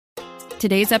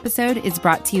Today's episode is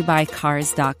brought to you by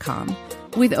Cars.com.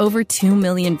 With over 2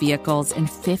 million vehicles and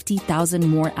 50,000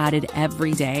 more added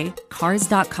every day,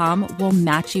 Cars.com will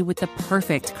match you with the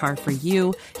perfect car for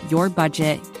you, your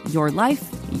budget, your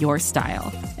life, your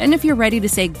style. And if you're ready to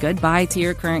say goodbye to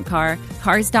your current car,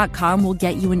 Cars.com will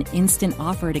get you an instant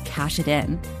offer to cash it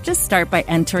in. Just start by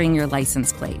entering your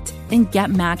license plate and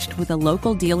get matched with a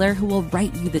local dealer who will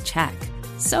write you the check.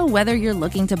 So whether you're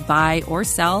looking to buy or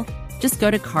sell, just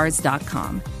go to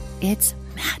Cars.com. It's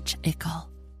magical.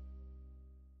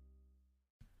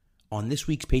 On this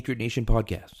week's Patriot Nation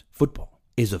podcast, football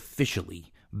is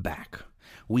officially back.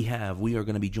 We are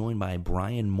going to be joined by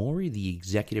Bryan Morry, the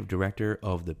executive director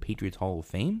of the Patriots Hall of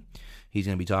Fame. He's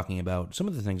going to be talking about some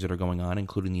of the things that are going on,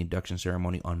 including the induction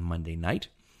ceremony on Monday night.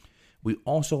 We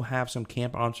also have some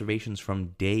camp observations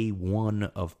from day one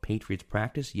of Patriots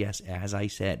practice. Yes, as I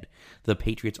said, the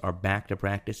Patriots are back to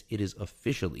practice. It is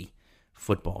officially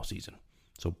football season.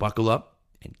 So buckle up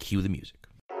and cue the music.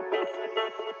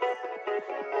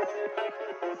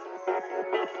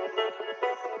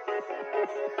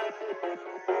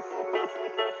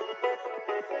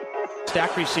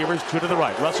 Stack receivers, two to the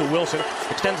right. Russell Wilson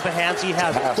extends the hands he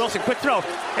has. Wilson, quick throw,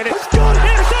 and it's good.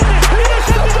 Intercepted!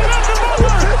 Intercepted by Malcolm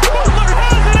Butler! Butler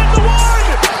has it at the one!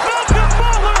 Malcolm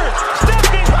Butler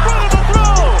stepped in front of the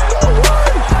throw!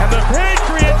 And the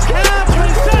Patriots have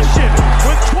possession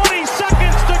with 20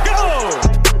 seconds to go!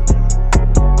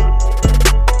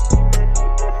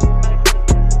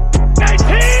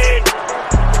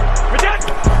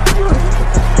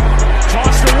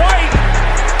 Toss to White.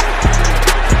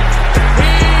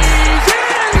 He's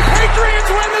in! Patriots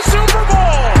win the Super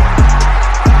Bowl!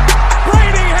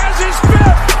 Brady has his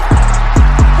fifth!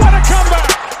 What a comeback!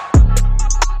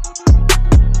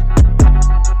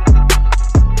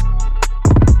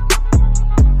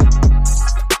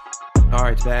 All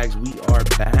right, Spags, we are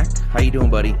back. How you doing,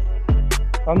 buddy?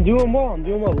 I'm doing well.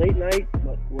 Late night,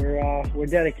 but we're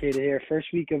dedicated here. First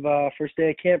day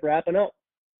of camp wrapping up.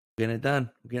 Getting it done.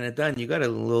 You got a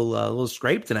little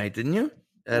scrape tonight, didn't you?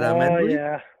 At Oh, Men's League?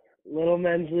 yeah. Little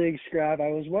men's league scrap. I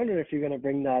was wondering if you're going to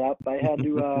bring that up. I had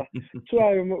to, that's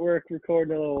why we're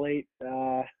recording a little late.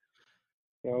 Kind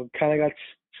of got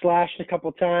slashed a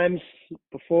couple times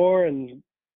before and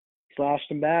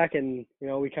slashed him back, and,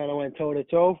 we kind of went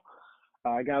toe-to-toe.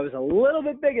 Guy was a little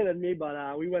bit bigger than me,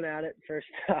 but we went at it first.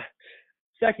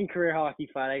 Second career hockey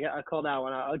fight. I call that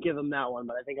one. I'll give him that one,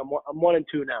 but I think I'm 1-2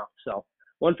 now. So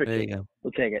 1 for 2. There you go.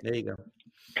 We'll take it. There you go.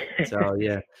 So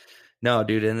yeah, no,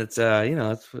 dude, and it's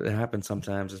it happens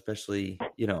sometimes, especially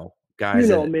guys.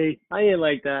 Me. I ain't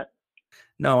like that.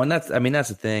 No, and that's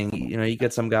the thing. You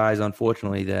get some guys,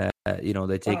 unfortunately, that they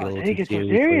take it a little too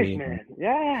seriously. Serious, man.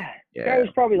 Yeah. Guy was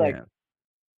probably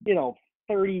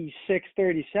 36,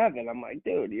 37. I'm like,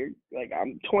 dude, you're like,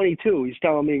 I'm 22. He's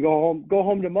telling me go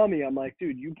home to mommy. I'm like,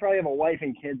 dude, you probably have a wife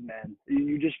and kids, man.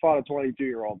 You just fought a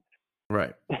 22-year-old.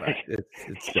 Right.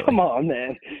 It's silly. Come on,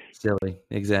 man. Silly,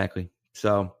 exactly.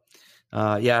 So,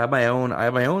 I have my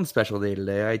own special day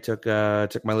today. I took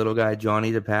my little guy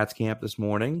Johnny to Pat's camp this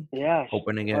morning. Yeah.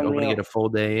 Hoping to get a full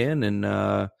day in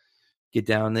and get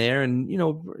down there, and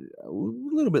a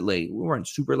little bit late. We weren't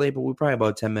super late, but we were probably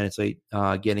about 10 minutes late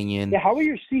getting in. Yeah, how were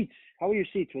your seats? Were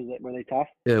they tough?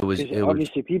 It was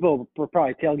obviously people were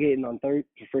probably tailgating on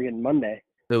friggin' Monday.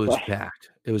 It was packed.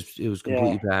 It was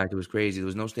completely packed. It was crazy. There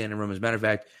was no standing room. As a matter of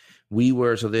fact,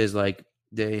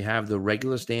 they have the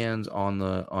regular stands on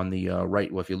the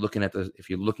right. Well, if you're looking at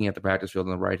the practice field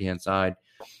on the right hand side,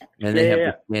 and they have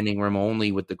the standing room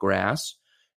only with the grass,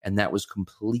 and that was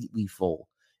completely full.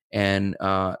 And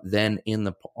then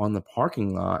on the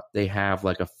parking lot, they have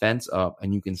like a fence up,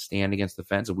 and you can stand against the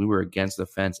fence. And we were against the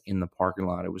fence in the parking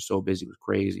lot. It was so busy. It was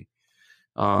crazy.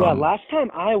 Last time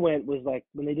I went was like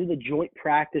when they did the joint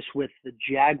practice with the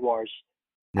Jaguars.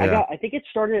 Yeah. I think it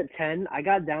started at 10. I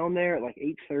got down there at like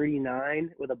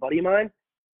 8:39 with a buddy of mine,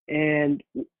 and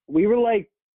we were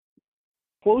like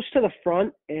close to the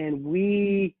front, and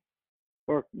we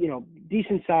were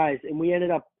decent size, and we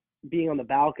ended up being on the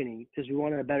balcony because we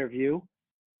wanted a better view.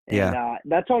 And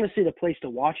that's honestly the place to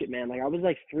watch it, man. Like I was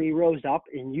like 3 rows up,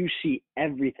 and you see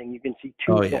everything. You can see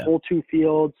the whole 2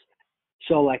 fields.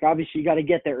 So like obviously you got to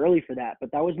get there early for that.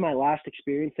 But that was my last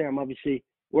experience there.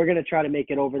 We're gonna try to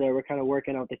make it over there. We're kind of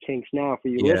working out the kinks now for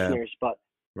you listeners. But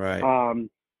right,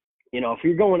 if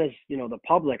you're going as the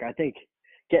public, I think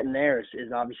getting there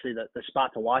is obviously the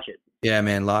spot to watch it. Yeah,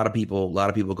 man. A lot of people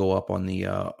go up on the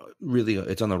really.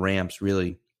 It's on the ramps,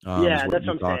 really. Yeah, that's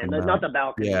what I'm saying. Not the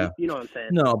balcony. Yeah. You know what I'm saying?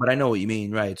 No, but I know what you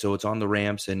mean, right? So it's on the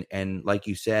ramps, and like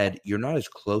you said, you're not as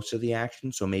close to the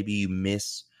action, so maybe you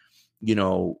miss The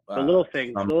little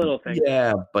things.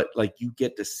 Yeah, but like you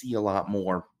get to see a lot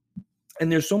more.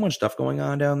 And there's so much stuff going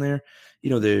on down there.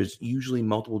 There's usually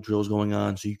multiple drills going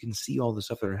on, so you can see all the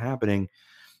stuff that are happening,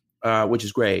 which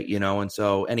is great, And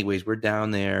so, anyways, we're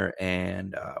down there,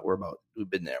 and we've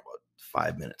been there about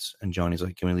 5 minutes. And Johnny's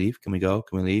like, "Can we leave? Can we go?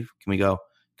 Can we leave? Can we go?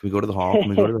 Can we go to the hall? Can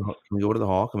we go to the hall? Can we go to the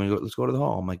hall? Can we go? Let's go to the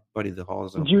hall." I'm like, "Buddy, the hall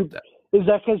isn't open yet." Is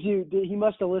that because he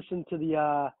must have listened to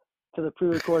the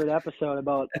pre-recorded episode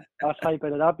about us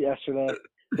hyping it up yesterday?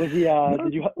 Was he?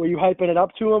 Were you hyping it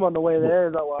up to him on the way there?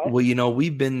 Is that why? Well,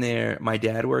 we've been there. My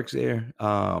dad works there,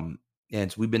 and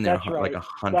so we've been there like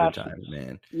 100 times,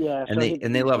 man. Yeah, and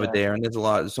they love it there. And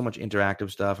there's so much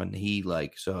interactive stuff, and he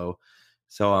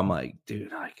so I'm like,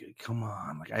 dude, come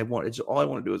on, like all I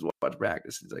want to do is watch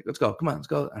practice. He's like, let's go, come on, let's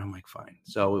go. And I'm like, fine.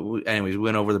 So anyways, we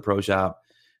went over to the pro shop,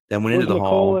 then went into the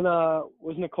hall.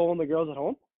 Was Nicole and the girls at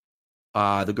home?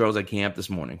 The girls at camp this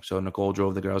morning. So Nicole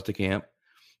drove the girls to camp.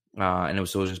 And it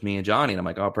was just me and Johnny, and I'm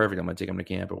like, oh, perfect. I'm going to take them to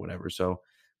camp or whatever. So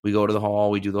we go to the hall.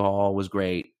 We do the hall. It was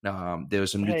great. There were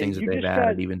some new things that they've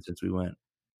added even since we went.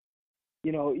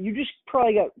 You just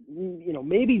probably got,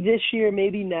 maybe this year,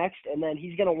 maybe next, and then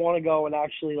he's going to want to go and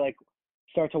actually like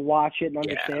start to watch it and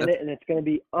understand it, and it's going to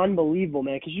be unbelievable,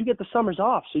 man, because you get the summers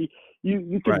off. So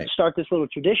you can start this little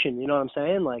tradition. You know what I'm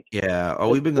saying? Like, yeah. Oh,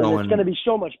 we've been going. It's going to be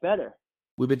so much better.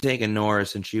 We've been taking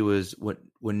Norris, and she was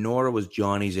when Nora was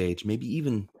Johnny's age, maybe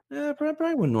even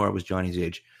probably when Nora was Johnny's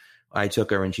age. I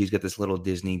took her, and she's got this little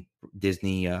Disney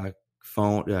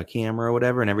phone camera or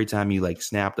whatever, and every time you like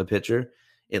snap the picture,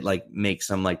 it like makes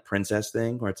some like princess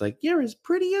thing where it's like, you're as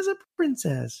pretty as a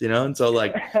princess, And so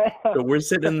like, so we're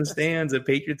sitting in the stands at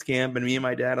Patriots camp, and me and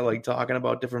my dad are like talking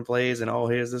about different plays, and oh,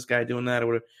 here's this guy doing that or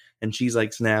whatever, and she's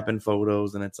like snapping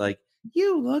photos, and it's like,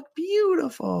 you look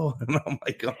beautiful. And I'm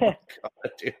like, oh my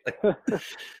God, dude.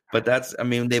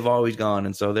 But they've always gone.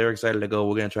 And so they're excited to go.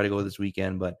 We're going to try to go this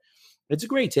weekend, but it's a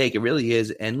great take. It really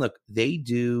is. And look, they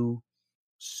do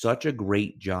such a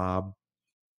great job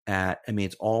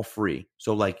it's all free.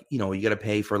 So like, you got to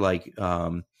pay for like,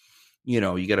 you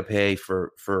got to pay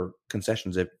for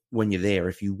concessions when you're there,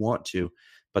 if you want to,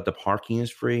 but the parking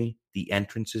is free. The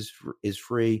entrance is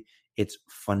free. It's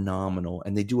phenomenal,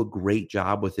 and they do a great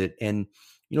job with it. And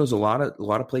there's a lot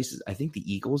of places. I think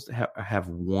the Eagles have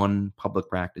one public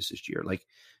practice this year. Like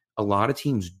a lot of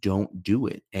teams don't do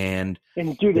it, and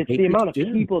dude, it's the amount of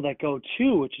people that go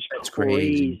too, which is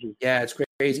crazy. Yeah, it's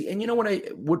crazy. And you know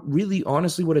what really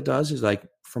honestly what it does is like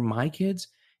for my kids,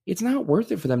 it's not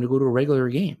worth it for them to go to a regular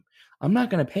game. I'm not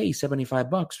going to pay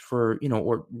 $75 for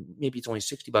or maybe it's only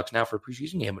 $60 now for a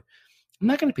preseason game, but I'm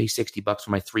not going to pay $60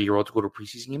 for my 3-year-old to go to a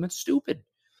preseason game. That's stupid,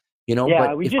 Yeah,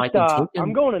 but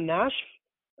I'm going to Nashville.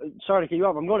 Sorry to cut you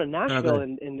off. I'm going to Nashville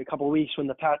in a couple of weeks when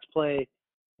the Pats play.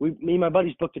 Me and my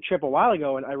buddies booked a trip a while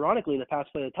ago, and ironically, the Pats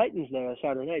play the Titans there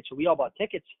Saturday night. So we all bought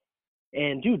tickets,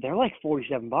 and dude, they're like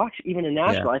 $47 even in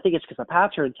Nashville. Yeah. I think it's because the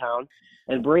Pats are in town,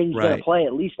 and Brady's going to play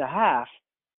at least a half.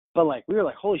 But like we were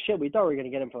like, holy shit, we thought we were going to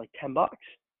get him for like $10.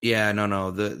 Yeah,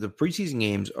 no. The preseason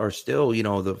games are still, the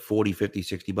 $40, $50,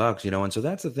 $60, And so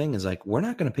that's the thing is like, we're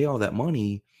not going to pay all that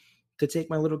money to take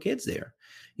my little kids there.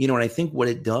 And I think what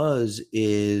it does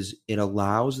is it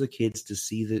allows the kids to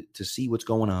see what's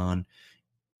going on.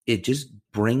 It just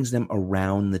brings them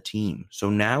around the team. So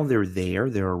now they're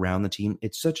around the team.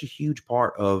 It's such a huge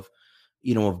part of,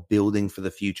 of building for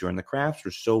the future. And the Crafts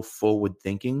are so forward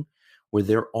thinking where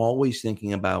they're always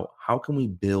thinking about how can we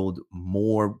build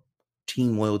more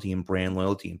team loyalty and brand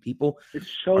loyalty, and people. It's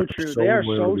so true. They are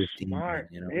so smart.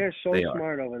 They are so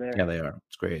smart over there. Yeah, they are.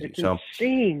 It's crazy. It's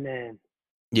insane, man.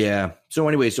 Yeah. So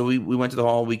anyway, we went to the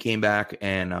hall. We came back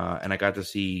and I got to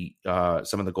see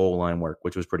some of the goal line work,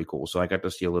 which was pretty cool. So I got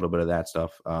to see a little bit of that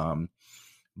stuff.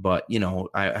 But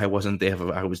I wasn't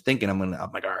there. I was thinking I'm like,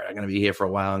 all right, I'm gonna be here for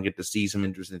a while and get to see some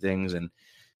interesting things. And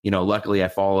luckily I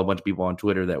follow a bunch of people on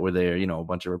Twitter that were there. A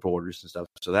bunch of reporters and stuff.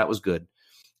 So that was good.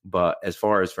 But as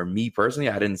far as for me personally,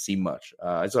 I didn't see much.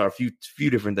 I saw a few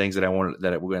different things that we're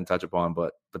going to touch upon,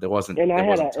 but there wasn't. And I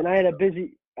had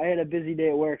a busy day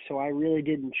at work, so I really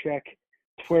didn't check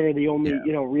Twitter. The only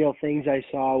real things I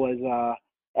saw was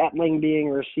Etling being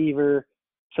a receiver,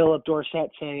 Philip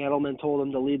Dorsett saying Edelman told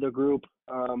him to lead the group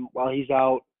while he's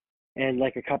out, and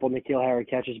like a couple N'Keal Harry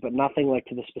catches, but nothing like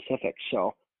to the specifics.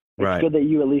 So it's good that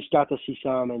you at least got to see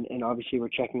some, and obviously we're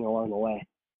checking along the way.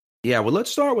 Yeah, well, let's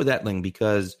start with Etling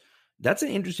because that's an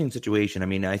interesting situation. I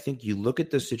mean, I think you look at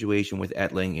the situation with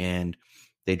Etling, and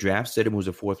they draft Stidham, who's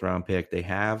a 4th-round pick. They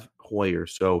have Hoyer,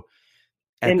 so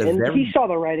he saw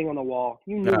the writing on the wall.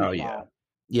 You knew.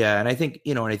 Yeah, and I think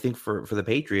for the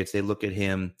Patriots, they look at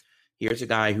him. Here's a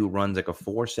guy who runs like a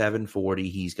 4.7 40.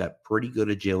 He's got pretty good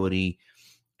agility.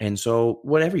 And so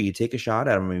whatever, you take a shot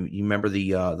at him. I mean, you remember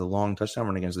the long touchdown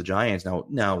run against the Giants.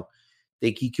 Now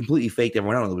he completely faked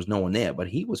everyone out. There was no one there, but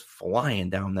he was flying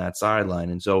down that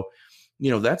sideline. And so,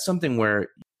 that's something where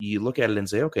you look at it and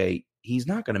say, okay, he's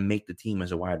not going to make the team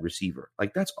as a wide receiver.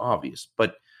 Like, that's obvious,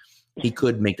 but he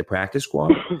could make the practice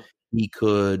squad. He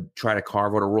could try to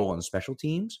carve out a role on special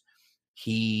teams.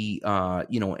 He,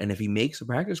 and if he makes the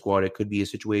practice squad, it could be a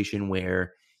situation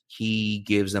where he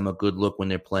gives them a good look when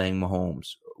they're playing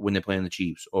Mahomes, when they're playing the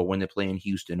Chiefs, or when they're playing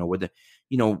Houston, or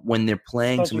when they're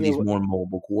playing some of these more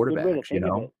mobile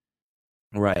quarterbacks,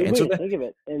 Right. Good and way so to think of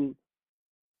it. And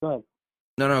go ahead.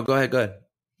 No, go ahead.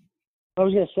 I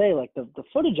was gonna say, like, the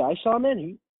footage I saw,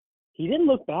 man, he didn't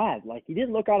look bad. Like, he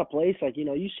didn't look out of place. Like,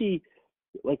 you see,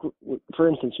 like, for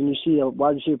instance, when you see a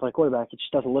wide receiver play quarterback, it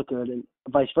just doesn't look good, and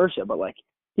vice versa. But, like,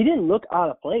 he didn't look out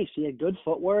of place. He had good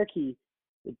footwork. It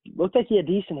looked like he had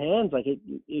decent hands. Like,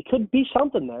 it could be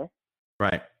something there.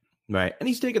 Right. And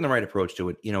he's taking the right approach to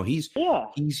it. He's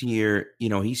here,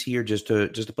 he's here just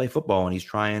to play football, and he's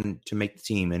trying to make the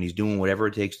team, and he's doing whatever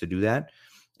it takes to do that.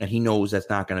 And he knows that's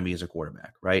not going to be as a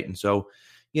quarterback. Right. And so,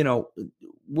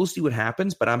 we'll see what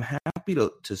happens, but I'm happy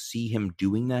to see him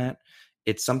doing that.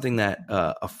 It's something that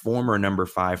a former number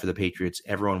 5 for the Patriots,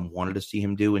 everyone wanted to see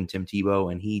him do, in Tim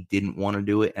Tebow, and he didn't want to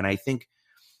do it. And I think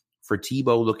for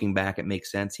Tebow, looking back, it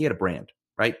makes sense. He had a brand,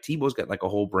 right? Tebow's got like a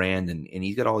whole brand, and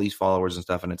he's got all these followers and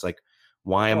stuff. And it's like,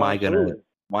 why am I gonna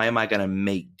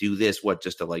do this? What,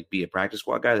 just to like be a practice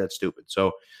squad guy? That's stupid.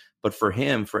 So, but for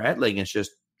him, for Edling, it's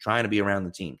just trying to be around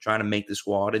the team, trying to make the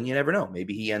squad, and you never know.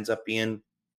 Maybe he ends up being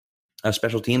a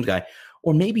special teams guy,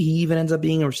 or maybe he even ends up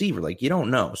being a receiver. Like, you don't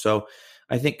know. So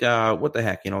I think, what the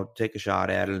heck, take a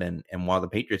shot at it. And while the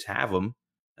Patriots have him,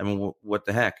 I mean, what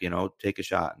the heck, take a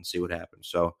shot and see what happens.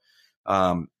 So,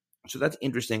 so that's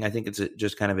interesting. I think it's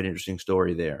just kind of an interesting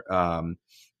story there.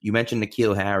 You mentioned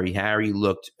N'Keal Harry. Harry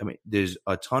looked, I mean, there's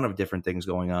a ton of different things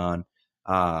going on.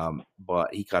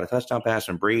 But he caught a touchdown pass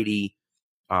from Brady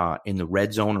in the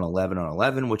red zone on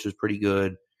 11-on-11, which was pretty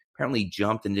good. Apparently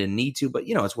jumped and didn't need to, but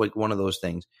it's like one of those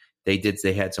things. They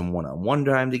had some one-on-one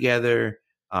time together.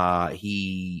 I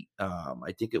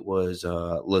think it was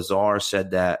Evan Lazar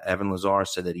said that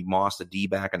he mossed the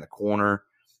D-back in the corner,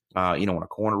 on a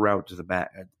corner route to the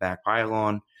back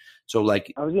pylon. So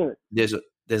like there's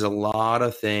a lot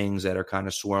of things that are kind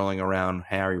of swirling around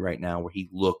Harry right now where he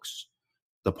looks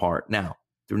the part. Now,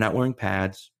 they're not wearing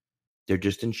pads. They're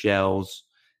just in shells.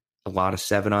 A lot of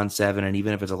 7-on-7, and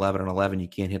even if it's 11-on-11, you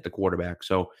can't hit the quarterback.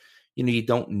 So, you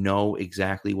don't know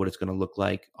exactly what it's going to look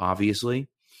like, obviously,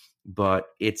 but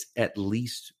it's at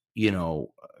least,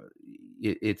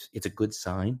 it's a good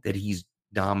sign that he's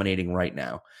dominating right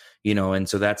now, and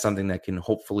so that's something that can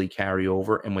hopefully carry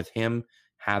over. And with him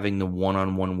having the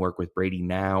one-on-one work with Brady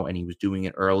now, and he was doing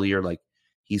it earlier, like,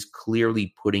 he's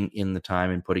clearly putting in the time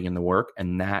and putting in the work,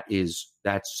 and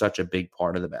that's such a big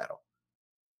part of the battle.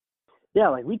 Yeah,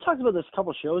 like we talked about this a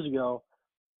couple shows ago,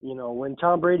 when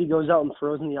Tom Brady goes out and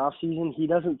throws in the offseason, he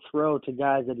doesn't throw to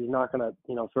guys that he's not going to,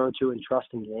 throw to and trust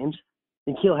in games.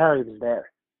 And N'Keal Harry was there.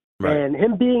 Right. And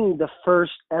him being the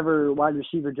first ever wide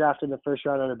receiver drafted in the first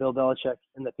round under Bill Belichick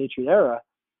in the Patriot era,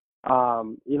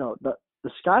 the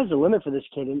sky's the limit for this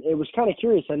kid. And it was kind of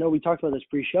curious. I know we talked about this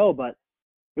pre-show, but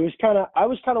I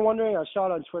was kind of wondering, I saw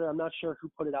it on Twitter, I'm not sure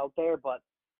who put it out there, but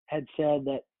had said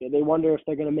that they wonder if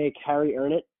they're going to make Harry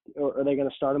earn it, or are they going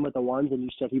to start him with the ones? And you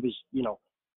said he was,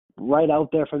 right out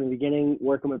there from the beginning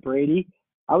working with Brady.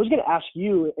 I was going to ask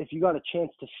you, if you got a chance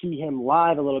to see him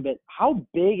live a little bit, how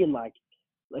big and like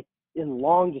in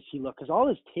long does he look? Because all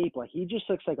his tape, like, he just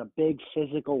looks like a big,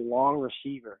 physical, long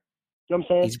receiver. You know what I'm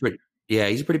saying?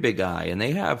 He's a pretty big guy. And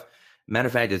they have, matter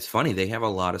of fact, it's funny, they have a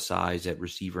lot of size at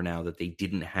receiver now that they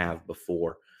didn't have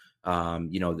before.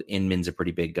 Inman's a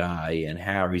pretty big guy, and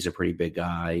Harry's a pretty big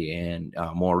guy, and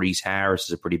Maurice Harris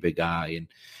is a pretty big guy. And,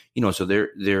 so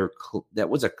that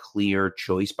was a clear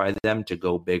choice by them to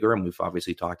go bigger. And we've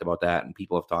obviously talked about that, and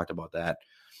people have talked about that.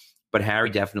 But Harry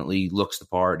definitely looks the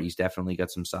part. He's definitely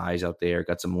got some size out there,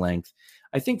 got some length.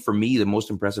 I think for me, the most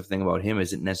impressive thing about him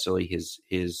isn't necessarily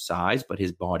his size, but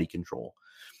his body control.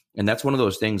 And that's one of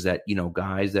those things that,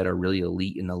 guys that are really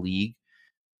elite in the league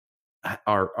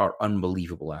are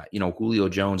unbelievable at. Julio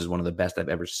Jones is one of the best I've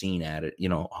ever seen at it.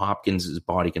 Hopkins'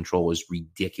 body control is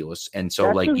ridiculous. And so,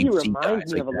 that's like, who you he see reminds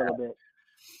guys me like of a that. little bit.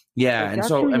 Yeah, like, and that's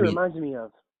so who he reminds me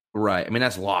of. Right. I mean,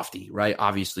 that's lofty, right?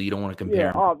 Obviously, you don't want to compare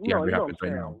him to DeAndre Hopkins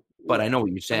right now. But I know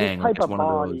what you're saying. Like, it's one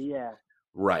of those. Yeah.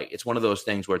 Right. It's one of those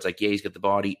things where it's like, yeah, he's got the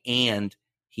body and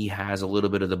he has a little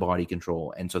bit of the body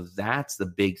control. And so that's the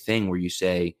big thing where you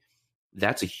say,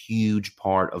 that's a huge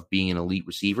part of being an elite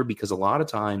receiver, because a lot of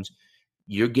times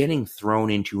you're getting thrown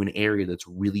into an area that's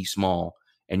really small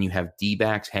and you have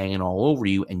D-backs hanging all over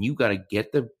you, and you got to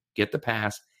get the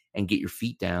pass and get your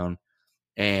feet down.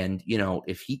 And,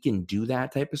 if he can do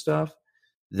that type of stuff,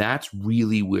 that's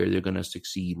really where they're going to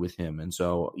succeed with him. And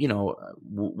so,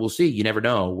 we'll see. You never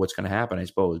know what's going to happen, I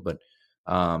suppose. But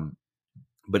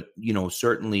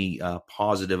certainly a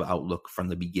positive outlook from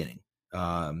the beginning.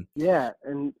 Yeah,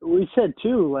 and we said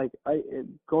too, like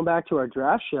going back to our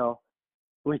draft show,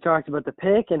 we talked about the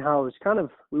pick and how it was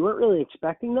we weren't really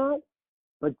expecting that,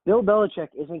 but Bill Belichick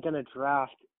isn't going to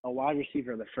draft a wide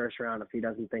receiver in the first round if he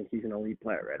doesn't think he's an elite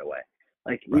player right away.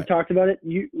 Like we talked about it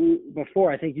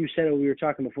before. I think you said it when we were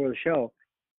talking before the show.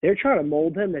 They're trying to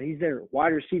mold him that he's their wide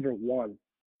receiver one.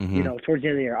 Towards the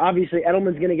end of the year. Obviously,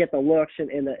 Edelman's going to get the looks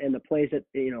and the plays that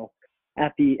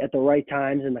at the right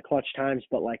times and the clutch times.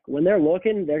 But like when they're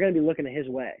looking, they're going to be looking at his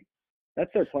way.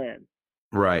 That's their plan.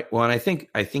 Right. Well, and I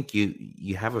think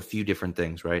you have a few different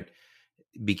things, right?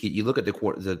 Because you look at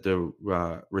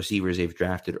the receivers they've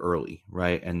drafted early,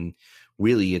 right? And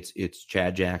really, it's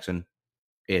Chad Jackson,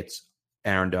 it's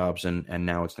Aaron Dobson, and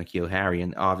now it's N'Keal Harry.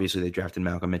 And obviously they drafted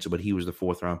Malcolm Mitchell, but he was the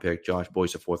 4th round pick. Josh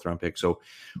Boyce, a 4th round pick. So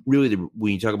really,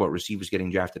 when you talk about receivers getting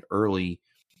drafted early,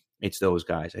 it's those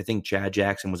guys. I think Chad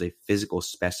Jackson was a physical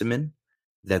specimen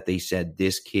that they said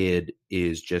this kid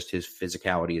is just, his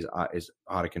physicality is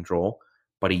out of control,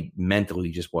 but he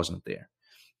mentally just wasn't there.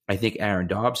 I think Aaron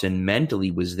Dobson mentally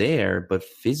was there, but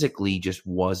physically just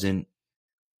wasn't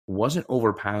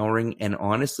overpowering, and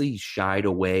honestly shied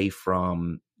away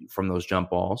from those jump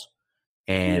balls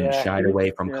and shied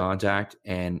away from contact.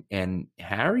 And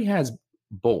Harry has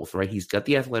both, right? He's got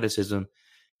the athleticism.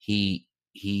 He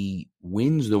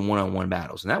wins the one-on-one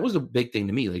battles. And that was a big thing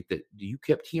to me, like that you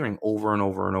kept hearing over and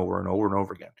over and over and over and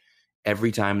over again.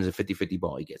 Every time there's a 50-50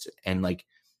 ball, he gets it. And like,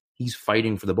 he's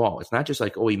fighting for the ball. It's not just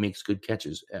like, oh, he makes good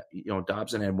catches.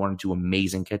 Dobson had 1 or 2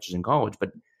 amazing catches in college,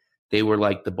 but they were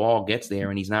like, the ball gets there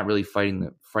and he's not really fighting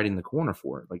the corner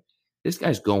for it. Like, this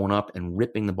guy's going up and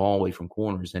ripping the ball away from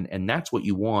corners, and that's what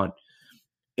you want.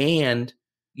 And,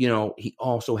 he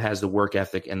also has the work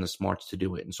ethic and the smarts to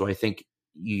do it. And so I think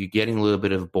you're getting a little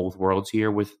bit of both worlds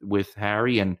here with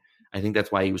Harry, and I think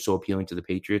that's why he was so appealing to the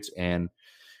Patriots. And,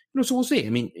 so we'll see. I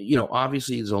mean,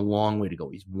 obviously there's a long way to go.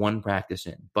 He's one practice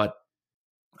in. But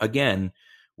again,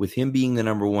 with him being the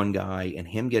number one guy and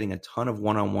him getting a ton of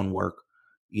one-on-one work,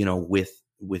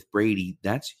 with Brady,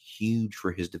 that's huge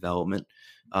for his development.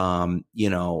 And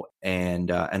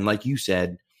like you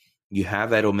said, you have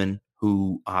Edelman,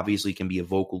 who obviously can be a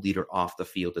vocal leader off the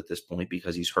field at this point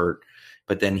because he's hurt,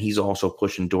 but then he's also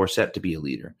pushing Dorsett to be a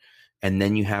leader. And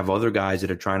then you have other guys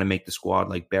that are trying to make the squad,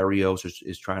 like Berrios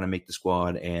is trying to make the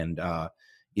squad, and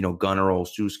Gunnar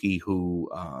Olszewski, who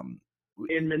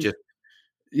Inman.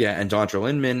 And Dontrell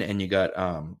Inman, and you got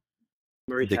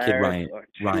Maurice the kid Harris.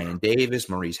 Ryan Davis,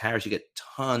 Maurice Harris. You get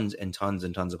tons and tons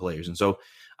and tons of players. And so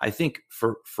I think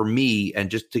for me, and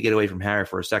just to get away from Harry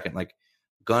for a second, like,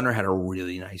 Gunnar had a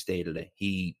really nice day today.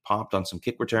 He popped on some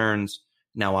kick returns.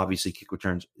 Now, obviously, kick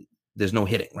returns, there's no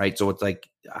hitting, right? So it's like,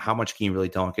 how much can you really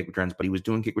tell on kick returns? But he was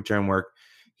doing kick return work.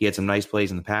 He had some nice plays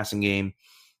in the passing game.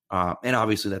 And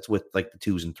obviously that's with like the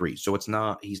 2s and 3s. So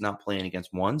he's not playing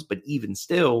against 1s, but even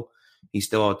still, he's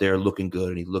still out there looking good,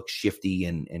 and he looks shifty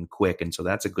and quick. And so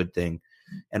that's a good thing.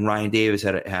 And Ryan Davis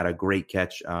had a great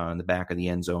catch in the back of the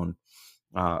end zone,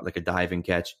 like a diving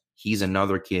catch. He's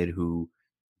another kid who,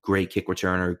 great kick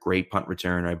returner, great punt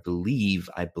returner. I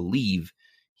believe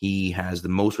he has the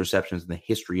most receptions in the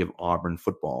history of Auburn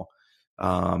football.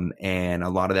 And a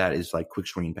lot of that is like quick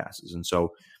screen passes. And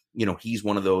so, he's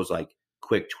one of those like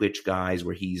quick twitch guys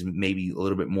where he's maybe a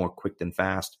little bit more quick than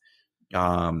fast.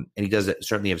 And he does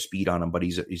certainly have speed on him, but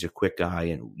he's a quick guy,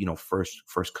 and,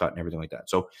 first cut and everything like that.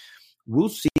 So we'll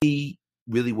see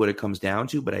really what it comes down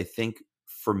to. But I think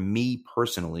for me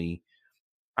personally,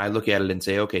 I look at it and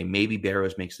say, okay, maybe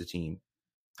Berrios makes the team.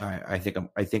 I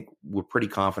think we're pretty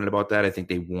confident about that. I think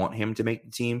they want him to make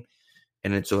the team,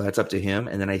 and so that's up to him.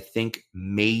 And then I think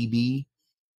maybe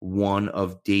one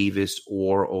of Davis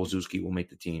or Olszewski will make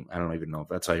the team. I don't even know if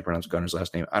that's how you pronounce Gunnar's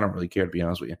last name. I don't really care, to be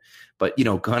honest with you. But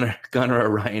Gunnar or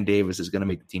Ryan Davis is going to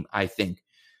make the team, I think,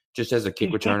 just as a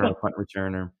kick returner, a punt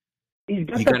returner. He's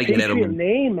got the Patriot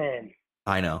name, man.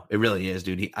 I know. It really is,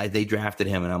 dude. They drafted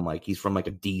him, and I'm like, he's from like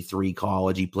a D3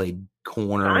 college. He played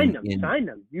corner. Signed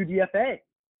him. UDFA.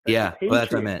 That's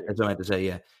what I meant. That's what I meant to say,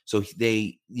 yeah. So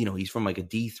he's from like a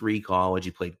D3 college.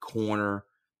 He played corner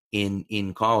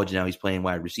in college. Now he's playing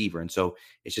wide receiver. And so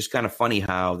it's just kind of funny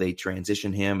how they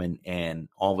transition him, and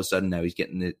all of a sudden now he's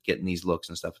getting these looks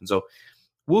and stuff. And so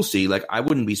we'll see. Like, I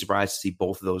wouldn't be surprised to see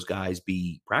both of those guys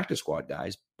be practice squad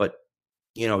guys, but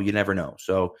you never know.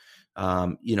 So,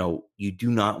 you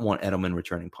do not want Edelman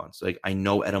returning punts. Like, I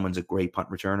know Edelman's a great punt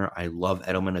returner. I love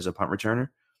Edelman as a punt returner,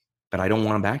 but I don't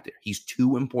want him back there. He's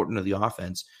too important to the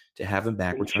offense to have him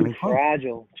back returning punts.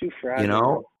 Too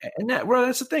fragile. And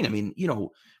that's the thing. I mean,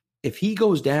 if he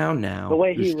goes down now, the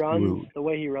way he runs,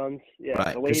 yeah,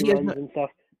 right. The way he runs and stuff.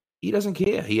 He doesn't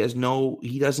care. He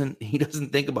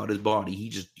doesn't think about his body.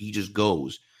 He just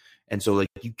goes. And so, like,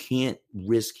 you can't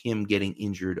risk him getting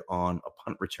injured on a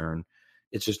punt return.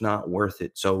 It's just not worth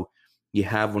it. So you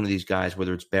have one of these guys,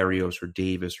 whether it's Berrios or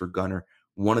Davis or Gunner,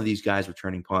 one of these guys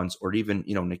returning punts, or even,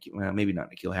 maybe not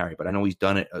N'Keal Harry, but I know he's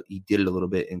done it. He did it a little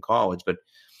bit in college. But,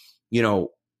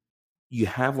 you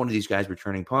have one of these guys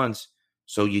returning punts,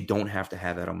 so you don't have to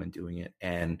have Edelman doing it,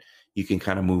 and you can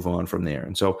kind of move on from there.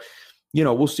 And so,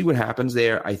 we'll see what happens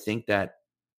there. I think that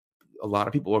a lot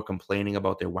of people are complaining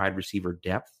about their wide receiver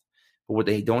depth, but what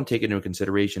they don't take into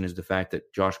consideration is the fact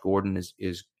that Josh Gordon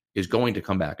is going to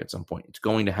come back at some point. It's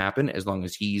going to happen as long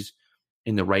as he's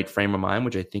in the right frame of mind,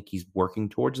 which I think he's working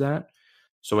towards that.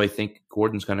 So I think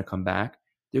Gordon's going to come back.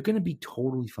 They're going to be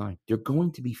totally fine. They're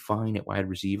going to be fine at wide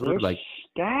receiver. They're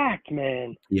stacked,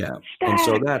 man. Yeah. Stacked. And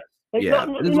so that,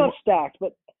 not stacked,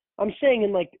 but I'm saying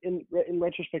in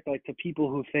retrospect, like, to people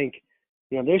who think,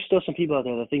 there's still some people out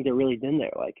there that think they're really in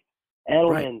there, like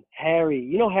Edelman, right.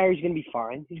 Harry. Harry's going to be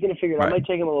fine. He's going to figure it out. It might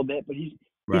take him a little bit, but he's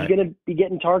going to be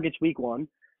getting targets week one.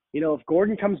 If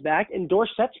Gordon comes back, and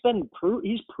Dorsett's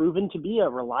he's proven to be a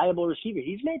reliable receiver.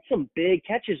 He's made some big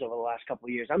catches over the last couple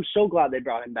of years. I'm so glad they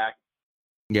brought him back.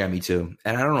 Yeah, me too.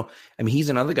 And I don't know. I mean, he's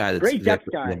another guy that's great depth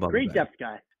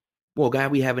guy. Well, a guy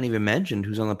we haven't even mentioned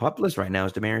who's on the pup list right now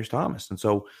is Demaryius Thomas. And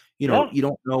so, you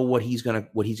don't know what he's gonna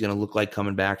look like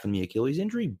coming back from the Achilles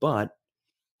injury. But,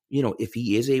 if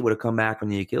he is able to come back from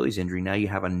the Achilles injury, now you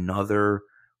have another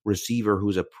receiver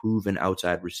who's a proven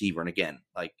outside receiver. And again,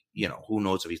 like, who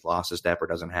knows if he's lost a step or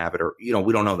doesn't have it, or,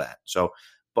 we don't know that. So,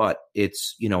 but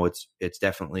it's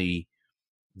definitely,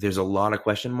 there's a lot of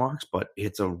question marks, but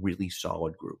it's a really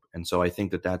solid group. And so I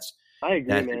think I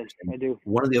agree, man. I do.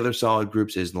 One of the other solid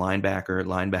groups is linebacker.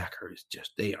 Linebacker is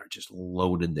they are just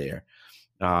loaded there.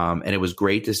 And it was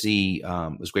great to see.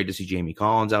 Jamie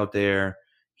Collins out there.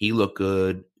 He looked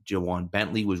good. Jawan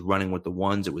Bentley was running with the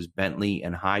ones. It was Bentley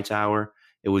and Hightower.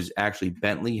 It was actually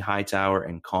Bentley, Hightower,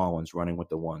 and Collins running with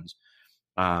the ones.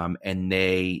 And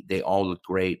they all looked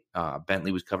great.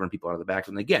 Bentley was covering people out of the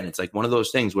backfield. And again, it's like one of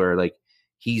those things where, like,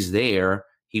 he's there.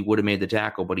 He would have made the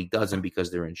tackle, but he doesn't because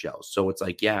they're in shells. So it's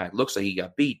like, yeah, it looks like he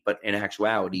got beat, but in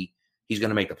actuality, he's going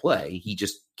to make the play. He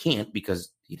just can't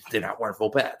because they're not wearing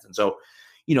full pads. And so,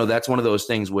 that's one of those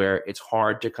things where it's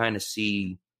hard to kind of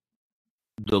see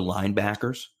the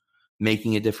linebackers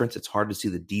making a difference. It's hard to see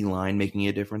the D-line making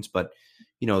a difference, but,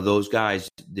 those guys,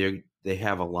 they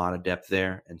have a lot of depth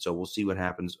there. And so we'll see what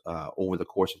happens over the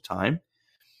course of time.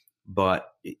 But,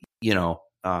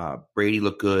 Brady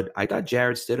looked good. I thought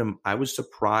Jarrett Stidham, I was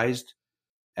surprised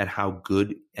at how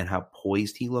good and how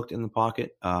poised he looked in the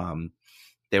pocket.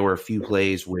 There were a few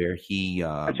plays where he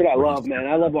that's what I love, man.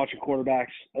 I love watching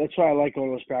quarterbacks. That's why I like going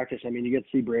to those practice. I mean, you get to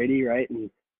see Brady, right? And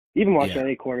even watching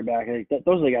any quarterback, those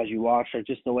are the guys you watch. Like,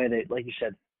 just the way they, like you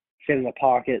said, sit in the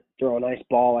pocket, throw a nice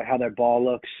ball, like how their ball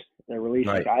looks, their release.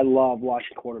 Right. Like, I love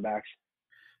watching quarterbacks.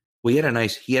 Well, he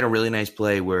had a really nice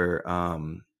play where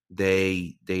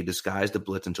they disguised the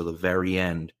blitz until the very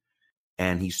end,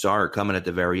 and he saw it coming at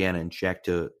the very end and checked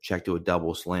to a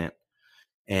double slant,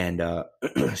 and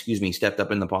he stepped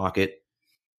up in the pocket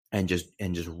and just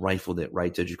rifled it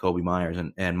right to Jacoby Myers,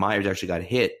 and Myers actually got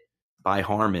hit by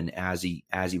Harmon as he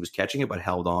was catching it, but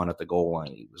held on at the goal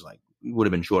line. He would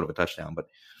have been short of a touchdown,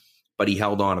 but he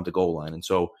held on at the goal line, and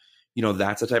so.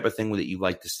 That's the type of thing that you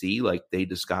like to see. Like, they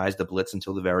disguised the blitz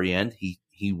until the very end. He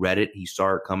read it. He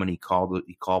saw it coming. He called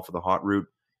for the hot route,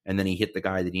 and then he hit the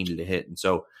guy that he needed to hit. And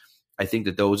so I think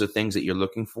that those are things that you're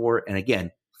looking for. And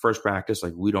again, first practice,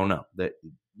 like, we don't know that,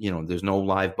 there's no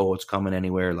live bullets coming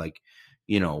anywhere, like,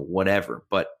 whatever.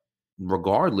 But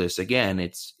regardless, again,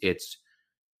 it's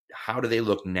how do they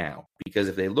look now? Because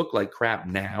if they look like crap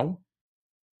now,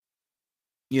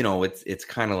 it's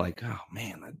kind of like, oh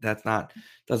man,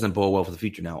 doesn't bode well for the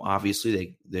future. Now,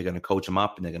 obviously they're going to coach them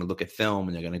up and they're going to look at film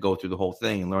and they're going to go through the whole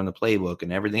thing and learn the playbook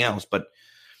and everything else. But,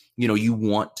 you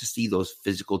want to see those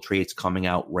physical traits coming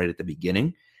out right at the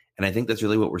beginning. And I think that's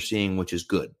really what we're seeing, which is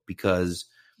good because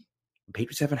the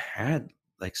Patriots haven't had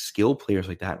like skill players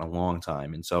like that in a long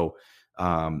time. And so,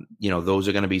 those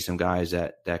are going to be some guys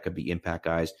that could be impact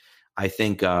guys. I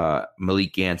think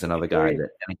Malik Gant's another guy that,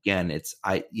 and again,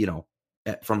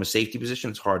 from a safety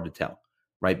position, it's hard to tell.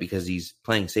 right? Because he's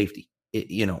playing safety.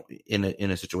 In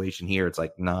a situation here, it's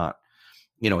like not,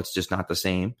 it's just not the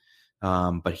same.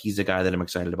 But he's a guy that I'm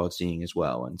excited about seeing as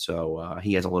well. And so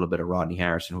he has a little bit of Rodney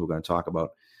Harrison, who we're going to talk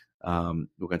about.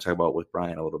 We're going to talk about with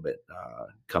Bryan a little bit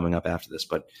coming up after this.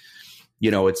 But,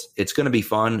 it's going to be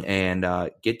fun,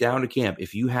 and get down to camp.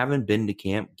 If you haven't been to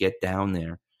camp, get down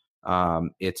there.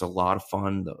 It's a lot of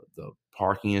fun. The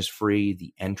parking is free.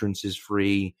 The entrance is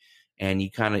free. And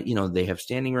you kind of, they have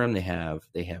standing room. They have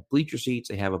bleacher seats.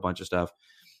 They have a bunch of stuff.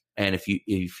 And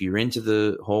if you're into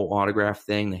the whole autograph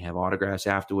thing, they have autographs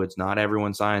afterwards. Not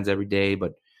everyone signs every day,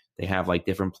 but they have like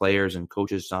different players and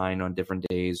coaches sign on different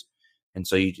days. And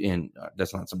so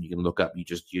that's not something you can look up.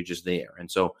 You're just there. And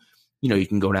so, you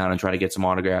can go down and try to get some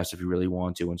autographs if you really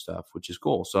want to and stuff, which is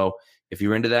cool. So if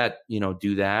you're into that,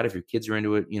 do that. If your kids are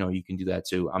into it, you can do that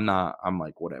too. I'm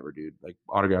like, whatever, dude. Like,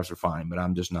 autographs are fine, but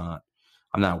I'm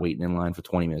not waiting in line for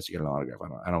 20 minutes to get an autograph.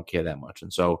 I don't care that much.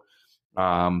 And so,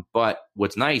 but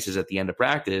what's nice is at the end of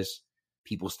practice,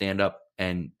 people stand up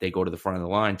and they go to the front of the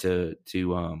line to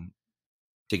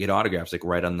get autographs, like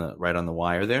right on the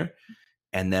wire there.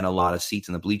 And then a lot of seats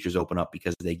in the bleachers open up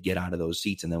because they get out of those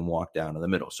seats and then walk down to the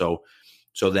middle. So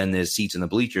then there's seats in the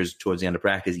bleachers towards the end of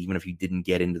practice, even if you didn't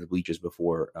get into the bleachers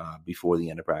before the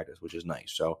end of practice, which is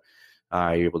nice. So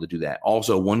you're able to do that.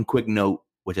 Also, one quick note,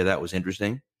 which I thought was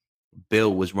interesting.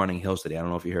 Bill was running hills today. I don't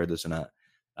know if you heard this or not.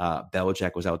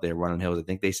 Belichick was out there running hills. I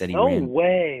think they said he ran. No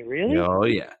way, really? Oh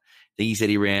yeah. I think he said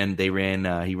he ran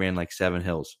like 7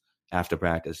 hills after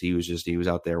practice. He was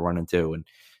out there running too. And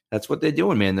that's what they're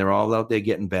doing, man. They're all out there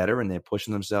getting better, and they're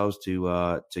pushing themselves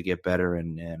to get better.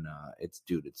 And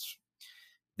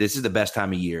this is the best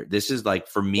time of year. This is like,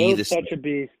 for me, this is such a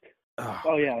beast.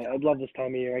 Oh yeah, I love this time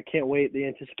of year. I can't wait. The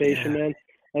anticipation, man.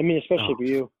 I mean, especially for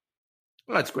you.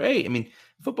 Well, that's great. I mean,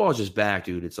 football is just back,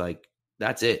 dude. It's like,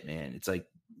 that's it, man. It's like,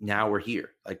 now we're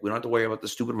here. Like, we don't have to worry about the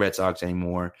stupid Red Sox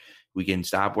anymore. We can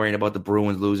stop worrying about the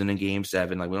Bruins losing in Game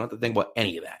 7. Like, we don't have to think about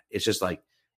any of that. It's just like,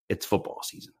 it's football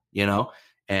season,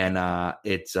 And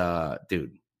it's,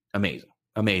 dude,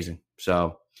 amazing.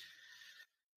 So,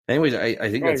 anyways, I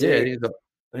think that's it.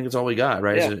 I think that's all we got,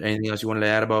 right? Yeah. Is there anything else you wanted to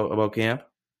add about camp?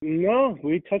 No,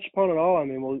 we touched upon it all. I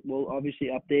mean, we'll obviously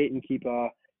update and keep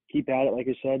at it. Like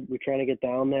I said, we're trying to get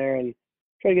down there and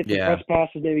try to get some press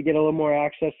passes, maybe get a little more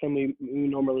access than we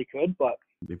normally could. But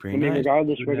nice.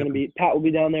 Regardless, we're going to be – Pat will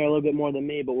be down there a little bit more than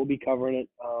me, but we'll be covering it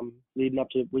leading up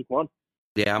to week 1.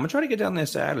 Yeah, I'm going to try to get down there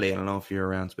Saturday. I don't know if you're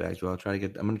around, Spags. Well, I'm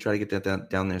going to try to get that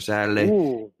down there Saturday.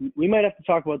 Ooh, we might have to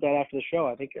talk about that after the show.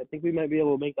 I think we might be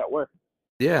able to make that work.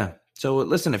 Yeah. So,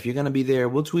 listen, if you're going to be there,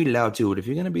 we'll tweet it out too. But if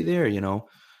you're going to be there,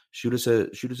 shoot us a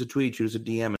tweet, shoot us a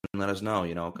DM, and let us know,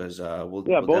 because we'll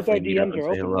both our definitely DMs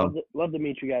are open. Love to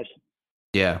meet you guys.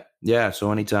 Yeah.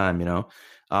 So anytime,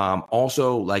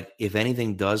 Also, like, if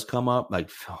anything does come up, like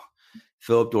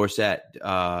Philip Dorsett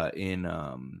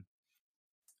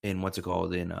in what's it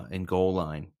called in goal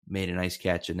line made a nice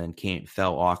catch and then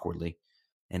fell awkwardly,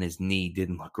 and his knee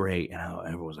didn't look great, and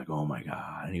everyone was like, "Oh my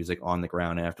god!" And he was like on the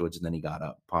ground afterwards, and then he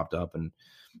popped up, and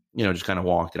just kind of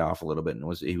walked it off a little bit,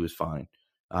 and he was fine.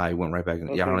 He went right back. I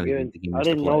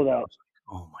didn't know that.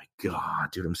 Oh my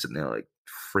god, dude! I'm sitting there like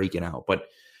freaking out, but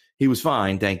he was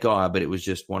fine, thank God. But it was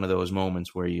just one of those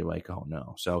moments where you're like, "Oh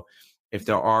no!" So if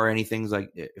there are any things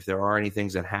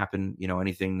that happen,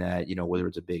 anything that whether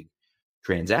it's a big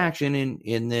transaction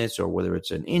in this, or whether it's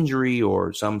an injury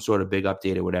or some sort of big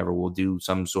update or whatever, we'll do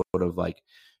some sort of like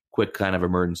quick kind of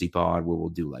emergency pod where we'll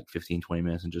do like 15, 20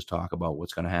 minutes and just talk about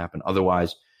what's going to happen.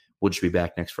 Otherwise, we'll just be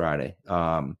back next Friday.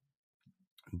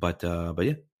 But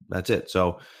yeah, that's it.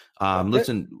 So,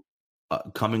 listen,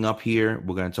 coming up here,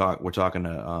 we're talking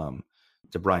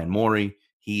to Bryan Morry.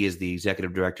 He is the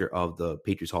executive director of the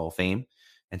Patriots Hall of Fame.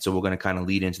 And so we're going to kind of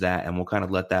lead into that, and we'll kind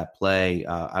of let that play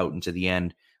out into the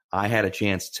end. I had a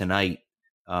chance tonight,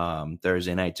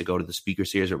 Thursday night, to go to the speaker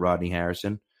series at Rodney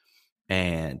Harrison.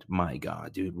 And my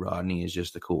God, dude, Rodney is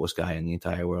just the coolest guy in the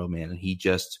entire world, man. And he's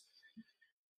just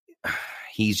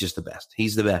the best.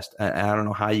 He's the best. I don't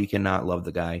know how you cannot love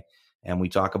the guy. And we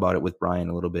talk about it with Bryan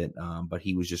a little bit, but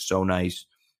he was just so nice,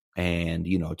 and,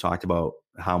 talked about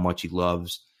how much he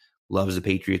loves the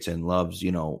Patriots and loves,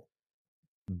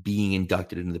 being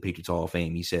inducted into the Patriots Hall of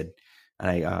Fame. He said, and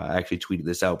I actually tweeted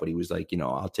this out, but he was like,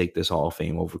 I'll take this Hall of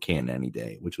Fame over Canton any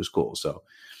day, which was cool. So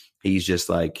he's just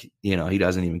like, he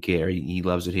doesn't even care. He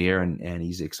loves it here, and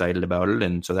he's excited about it.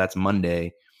 And so that's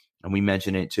Monday. And we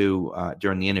mentioned it too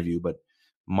during the interview, but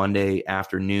Monday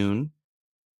afternoon,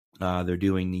 they're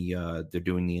doing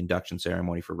the induction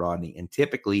ceremony for Rodney. And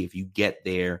typically, if you get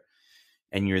there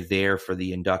and you're there for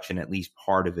the induction, at least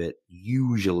part of it,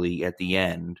 usually at the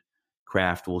end,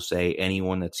 Kraft will say,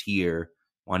 anyone that's here,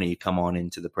 why don't you come on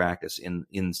into the practice in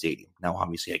the stadium? Now,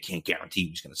 obviously, I can't guarantee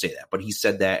he's going to say that, but he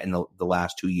said that in the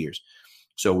last 2 years.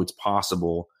 So it's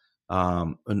possible.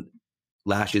 And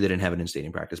last year they didn't have an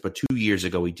in-stadium practice, but 2 years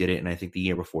ago he did it, and I think the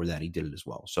year before that he did it as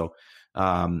well. So,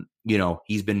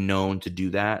 he's been known to do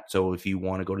that. So if you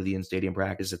want to go to the in-stadium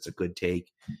practice, it's a good take.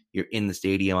 You're in the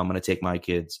stadium. I'm going to take my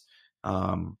kids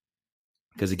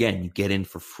because, again, you get in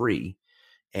for free.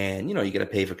 And, you got to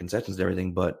pay for concessions and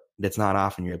everything, but that's not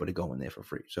often you're able to go in there for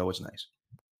free. So it's nice.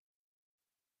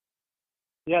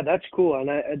 Yeah, that's cool.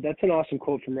 And that's an awesome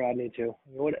quote from Rodney, too.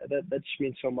 That just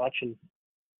means so much. And,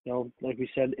 like we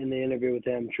said in the interview with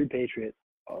him, true Patriot,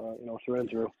 through and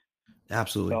through.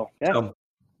 Absolutely. So, yeah. So,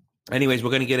 anyways, we're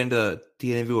going to get into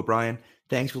the interview with Bryan.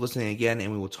 Thanks for listening again, and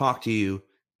we will talk to you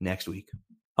next week.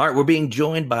 All right, we're being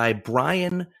joined by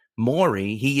Bryan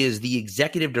Morry. He is the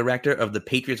executive director of the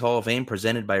Patriots Hall of Fame,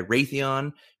 presented by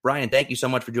Raytheon. Bryan, thank you so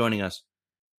much for joining us.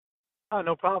 Oh,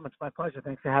 no problem. It's my pleasure.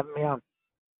 Thanks for having me on.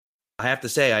 I have to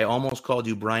say, I almost called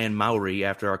you Bryan Mowry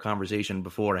after our conversation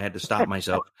before. I had to stop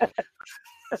myself.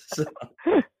 So,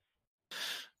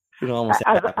 it almost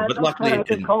happened, but luckily it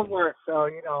didn't. Homework, so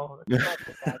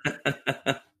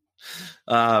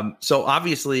so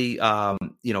obviously,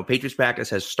 Patriots practice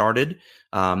has started.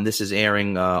 This is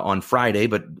airing on Friday,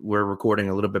 but we're recording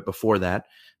a little bit before that.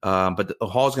 But the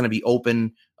hall is going to be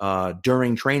open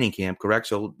during training camp, correct?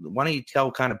 So why don't you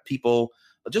tell kind of people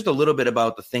just a little bit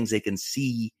about the things they can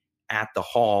see at the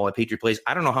hall at Patriot Place?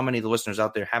 I don't know how many of the listeners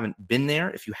out there haven't been there.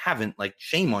 If you haven't,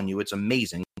 shame on you. It's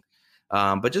amazing.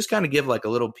 But just kind of give a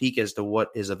little peek as to what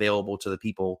is available to the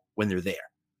people when they're there.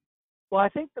 Well, I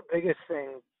think the biggest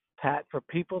thing, Pat, for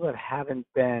people that haven't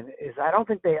been is I don't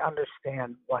think they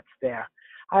understand what's there.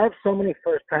 I have so many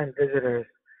first-time visitors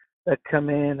that come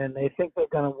in and they think they're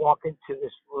going to walk into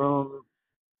this room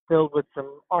filled with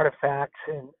some artifacts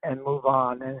and move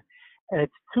on. And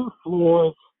it's 2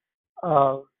 floors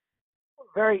of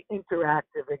very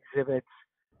interactive exhibits,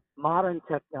 modern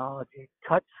technology,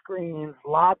 touch screens,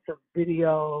 lots of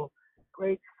video,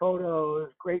 great photos,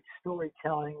 great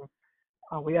storytelling.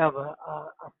 We have a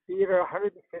theater,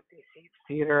 150-seat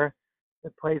theater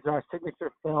that plays our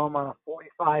signature film on a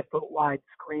 45-foot wide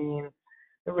screen.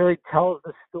 It really tells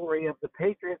the story of the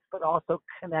Patriots, but also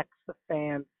connects the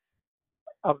fans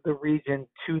of the region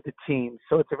to the team.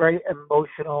 So it's a very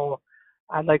emotional,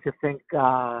 I'd like to think,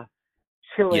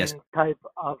 chilling type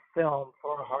of film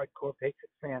for a hardcore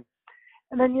Patriots fan.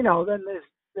 And then, then there's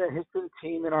the history of the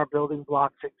team in our building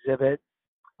blocks exhibit.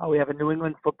 We have a New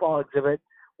England football exhibit,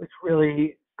 which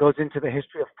really goes into the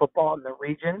history of football in the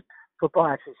region. Football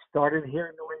actually started here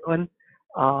in New England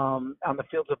on the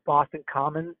fields of Boston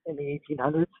Common in the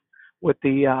 1800s with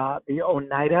the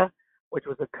Oneida, which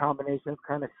was a combination of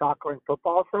kind of soccer and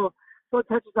football. So it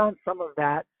touches on some of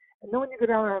that. And then when you go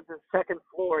down to the second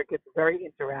floor, it gets very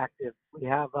interactive. We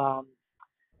have,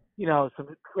 some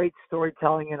great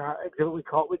storytelling in our exhibit. We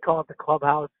call it the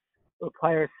clubhouse.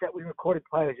 We recorded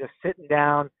players just sitting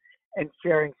down and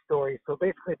sharing stories. So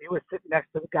basically, if you were sitting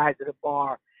next to the guys at a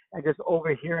bar and just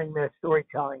overhearing their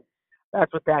storytelling,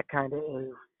 that's what that kind of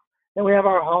is. Then we have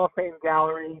our Hall of Fame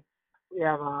gallery. We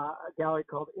have a gallery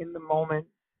called In the Moment,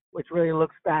 which really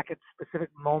looks back at specific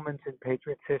moments in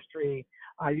Patriots history.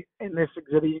 In this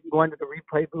exhibit, you can go into the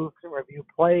replay booths and review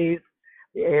plays.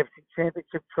 The AFC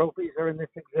Championship trophies are in this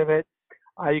exhibit.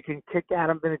 You can kick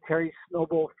Adam Vinatieri's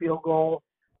snowball field goal,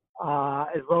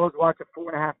 as well as watch a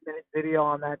 4.5-minute video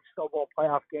on that snowball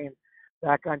playoff game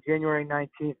back on January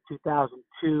 19th,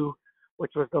 2002,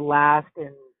 which was the last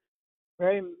and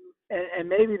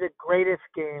maybe the greatest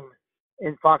game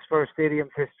in Foxborough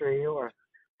Stadium's history, or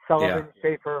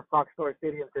Sullivan-Schaefer Foxborough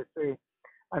Stadium's history.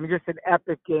 I mean, just an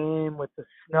epic game with the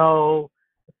snow,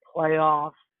 the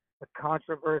playoffs, the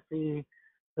controversy,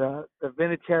 the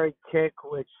Vinatieri kick,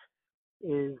 which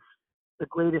is the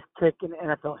greatest kick in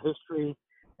NFL history.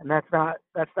 And that's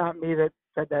not me that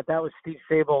said that. That was Steve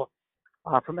Sable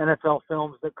from NFL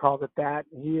Films that called it that.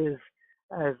 He is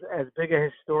as big a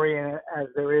historian as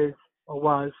there is or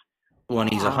was. Well,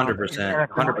 and he's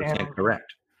 100%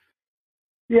 correct.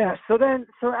 Yeah. So then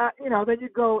you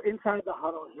go inside the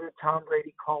huddle, hear Tom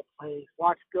Brady call plays,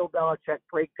 watch Bill Belichick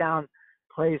break down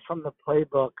plays from the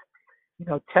playbook.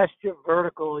 Test your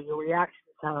vertical, your reaction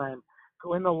time.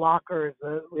 Go in the lockers.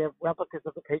 We have replicas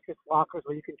of the Patriots lockers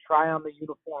where you can try on the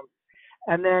uniforms.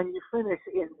 And then you finish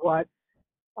in what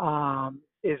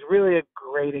is really a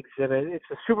great exhibit. It's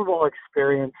a Super Bowl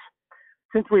experience.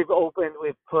 Since we've opened,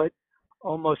 we've put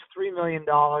almost $3 million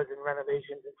in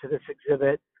renovations into this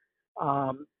exhibit.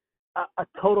 A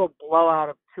total blowout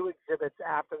of 2 exhibits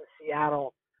after the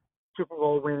Seattle Super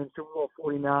Bowl win in Super Bowl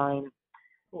 49.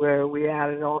 where we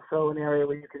added also an area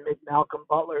where you can make Malcolm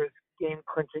Butler's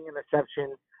game-clinching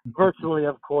interception virtually,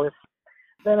 of course.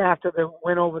 Then after the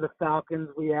win over the Falcons,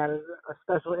 we added a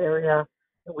special area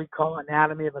that we call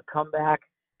Anatomy of a Comeback.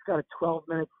 It's got a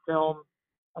 12-minute film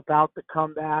about the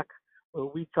comeback where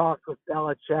we talked with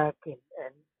Belichick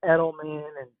and Edelman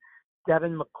and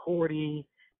Devin McCourty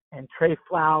and Trey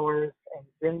Flowers and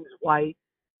James White.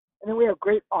 And then we have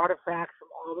great artifacts from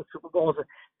all the Super Bowls.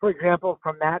 For example,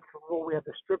 from that Super Bowl, we have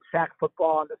the strip sack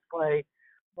football on display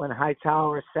when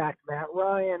Hightower sacked Matt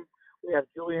Ryan. We have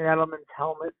Julian Edelman's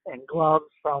helmet and gloves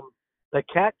from the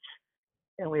catch.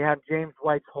 And we have James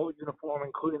White's whole uniform,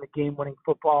 including the game-winning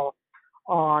football,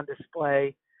 on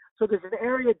display. So there's an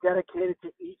area dedicated to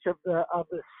each of the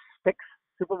 6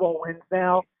 Super Bowl wins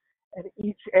now. And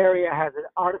each area has an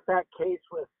artifact case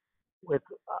with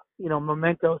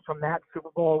mementos from that Super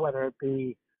Bowl, whether it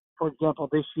be, for example,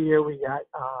 this year we got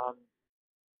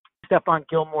Stephon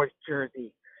Gilmore's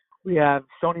jersey. We have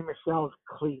Sony Michel's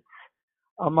cleats,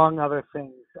 among other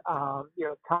things.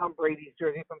 Tom Brady's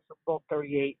jersey from Super Bowl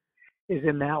 38 is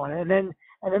in that one. And then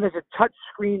there's a touch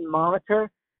screen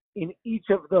monitor in each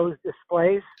of those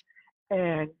displays,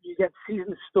 and you get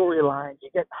season storylines. You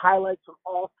get highlights from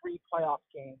all 3 playoff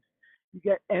games. You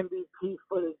get MVP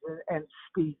footage and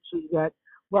speech. You get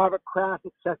Robert Kraft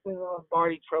accepting the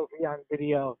Lombardi Trophy on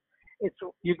video.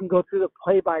 You can go through the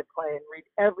play-by-play and read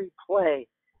every play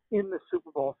in the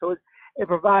Super Bowl. So it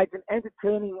provides an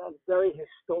entertaining and very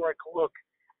historic look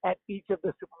at each of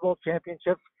the Super Bowl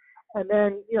championships. And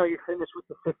then, you finish with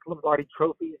the 6 Lombardi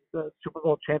trophies, the Super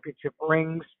Bowl championship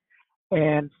rings.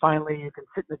 And finally, you can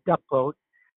sit in the duck boat.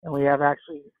 And we have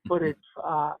actually footage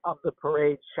of the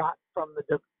parade shot from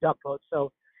the duck boat. So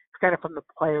it's kind of from the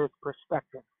player's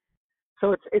perspective.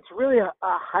 So it's really a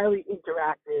highly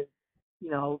interactive,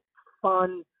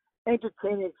 fun,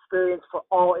 entertaining experience for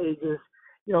all ages.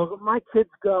 My kids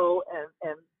go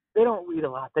and they don't read a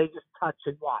lot. They just touch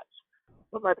and watch.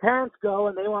 But my parents go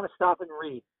and they want to stop and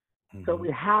read. Mm-hmm. So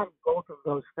we have both of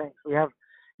those things. We have,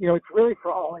 it's really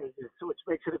for all ages, which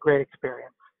makes it a great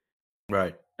experience.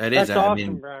 Right. That's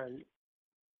awesome, Bryan.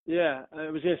 Yeah,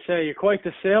 I was gonna say you're quite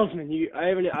the salesman.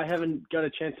 I haven't got a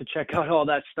chance to check out all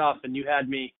that stuff, and you had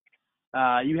me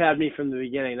from the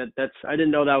beginning. That's I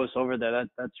didn't know that was over there.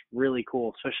 That's really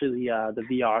cool, especially the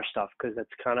VR stuff, because that's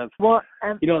kind of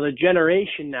the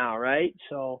generation now, right?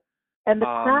 So and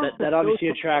that obviously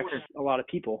attracts a lot of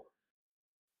people.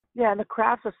 Yeah, and the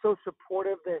crafts are so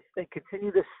supportive that they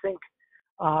continue to sink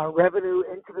revenue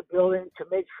into the building to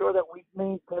make sure that we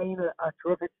maintain a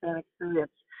terrific fan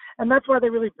experience. And that's why they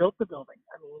really built the building.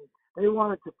 I mean, they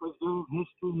wanted to preserve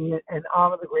history and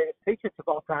honor the greatest Patriots of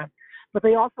all time, but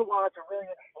they also wanted to really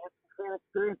enhance the fan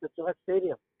experience at Gillette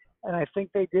Stadium. And I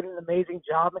think they did an amazing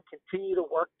job and continue to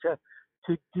work to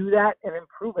do that and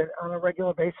improve it on a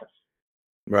regular basis.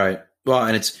 Right. Well,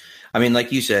 and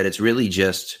like you said, it's really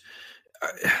just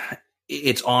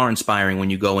it's awe-inspiring when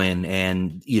you go in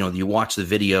and, you watch the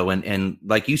video and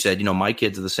like you said, my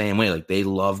kids are the same way. Like they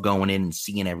love going in and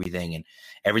seeing everything, and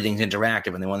everything's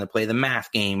interactive, and they want to play the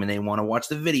math game and they want to watch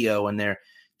the video, and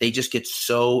they just get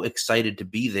so excited to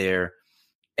be there.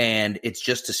 And it's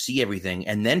just to see everything.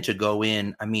 And then to go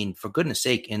in, I mean, for goodness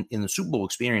sake, in the Super Bowl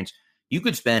experience, you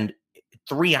could spend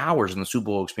 3 hours in the Super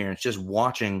Bowl experience just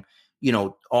watching,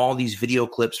 all these video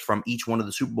clips from each one of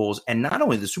the Super Bowls. And not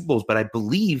only the Super Bowls, but I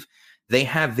believe they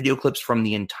have video clips from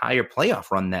the entire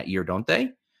playoff run that year, don't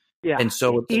they? Yeah. And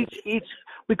so each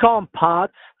we call them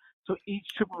pods. So each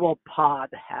Super Bowl pod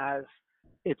has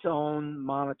its own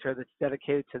monitor that's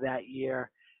dedicated to that year.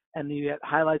 And you get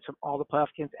highlights from all the playoff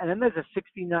games. And then there's a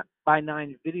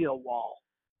 60x9 video wall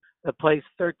that plays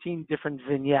 13 different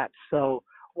vignettes. So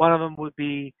one of them would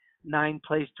be 9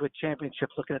 plays to a championship,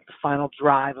 looking at the final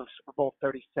drive of Super Bowl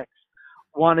 36.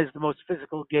 One is the most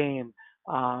physical game.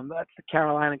 That's the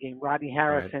Carolina game. Rodney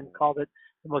Harrison called it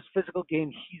the most physical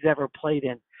game he's ever played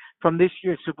in. From this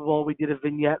year's Super Bowl, we did a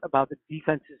vignette about the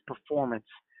defense's performance.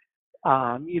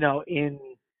 In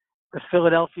the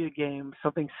Philadelphia game,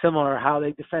 something similar, how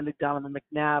they defended Donovan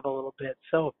McNabb a little bit.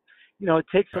 So, it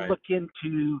takes a look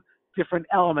into different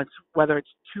elements, whether it's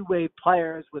two-way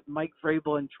players with Mike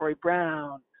Vrabel and Troy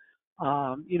Brown,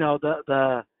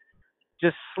 the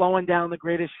just slowing down the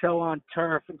greatest show on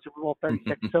turf in Super Bowl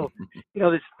 36. So,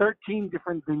 there's 13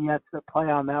 different vignettes that play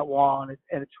on that wall, and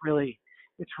it's really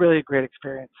a great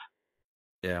experience.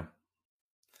 Yeah.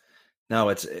 No,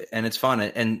 it's fun.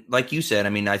 And like you said, I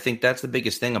mean, I think that's the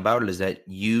biggest thing about it is that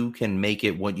you can make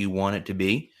it what you want it to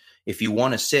be. If you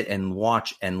want to sit and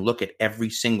watch and look at every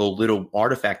single little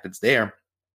artifact that's there,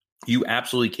 You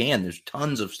absolutely can. There's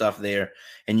tons of stuff there,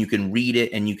 and you can read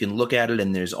it and you can look at it,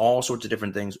 and there's all sorts of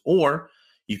different things. Or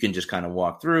you can just kind of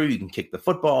walk through. You can kick the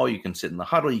football. You can sit in the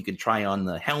huddle. You can try on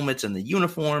the helmets and the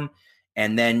uniform.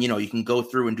 And then, you can go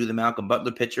through and do the Malcolm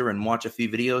Butler picture and watch a few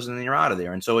videos, and then you're out of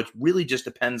there. And so it really just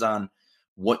depends on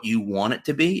what you want it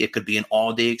to be. It could be an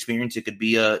all-day experience. It could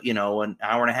be an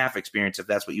hour and a half experience if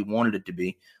that's what you wanted it to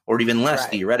be, or even less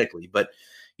theoretically. But,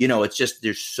 it's just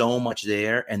there's so much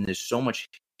there, and there's so much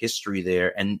history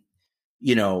there. And,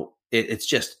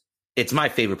 it's my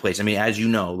favorite place. I mean, as you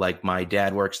know, like my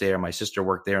dad works there. My sister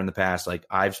worked there in the past. Like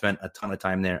I've spent a ton of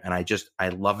time there, and I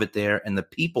love it there. And the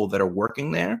people that are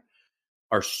working there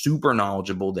are super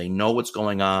knowledgeable. They know what's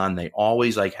going on. They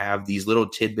always have these little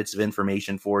tidbits of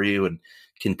information for you and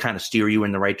can kind of steer you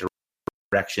in the right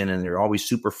direction. And they're always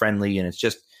super friendly. And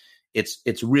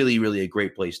it's really, really a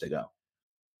great place to go.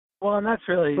 Well, and that's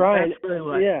really, Bryan,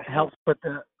 what helps put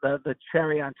the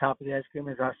cherry on top of the ice cream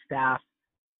is our staff.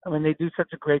 I mean, they do such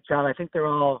a great job. I think they're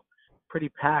all pretty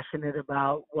passionate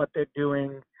about what they're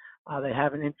doing. They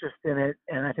have an interest in it.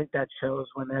 And I think that shows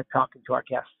when they're talking to our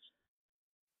guests.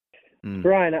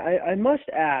 Bryan, I must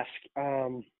ask, I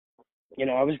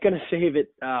was going to save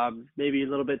it maybe a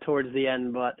little bit towards the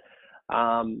end, but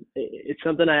it's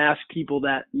something I ask people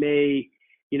that may,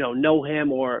 know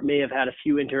him or may have had a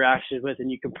few interactions with, and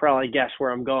you can probably guess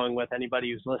where I'm going with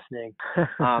anybody who's listening.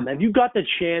 Have you got the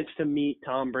chance to meet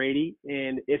Tom Brady?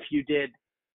 And if you did,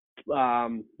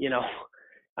 I'm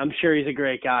sure he's a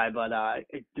great guy, but,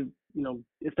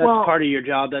 if that's part of your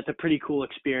job, that's a pretty cool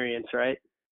experience, right?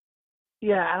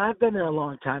 Yeah, and I've been there a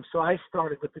long time. So I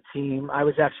started with the team. I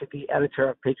was actually the editor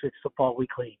of Patriots Football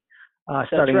Weekly,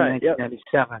 starting in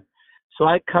 1997. So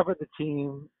I covered the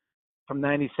team from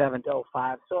 97 to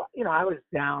 05. So, I was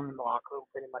down in the locker room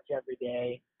pretty much every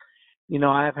day.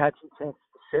 I've had some chances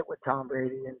to sit with Tom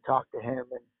Brady and talk to him.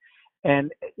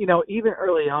 And even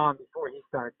early on before he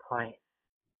started playing,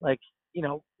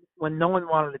 when no one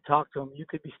wanted to talk to him, you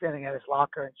could be standing at his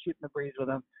locker and shooting the breeze with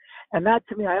him. And that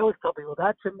to me, I always tell people,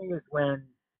 that to me is when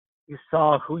you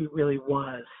saw who he really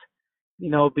was,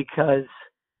 because,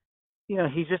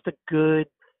 he's just a good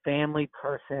family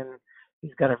person.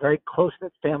 He's got a very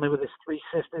close-knit family with his 3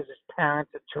 sisters. His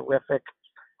parents are terrific.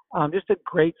 Just a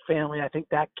great family. I think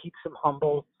that keeps him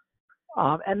humble.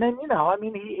 And then,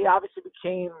 he obviously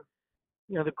became,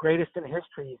 the greatest in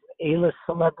history. He's an A-list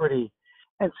celebrity.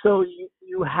 And so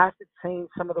you have to change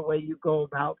some of the way you go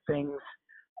about things.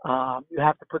 You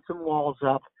have to put some walls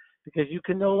up because you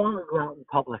can no longer go out in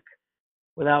public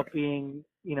without being,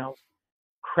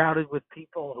 crowded with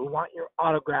people who want your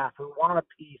autograph, who want a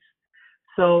piece.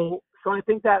 So I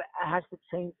think that has to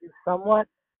change you somewhat.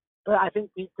 But I think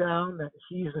deep down that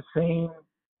he's the same,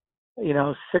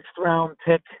 6th round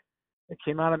pick that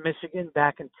came out of Michigan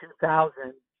back in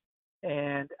 2000.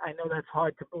 And I know that's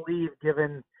hard to believe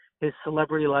given his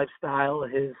celebrity lifestyle,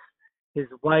 his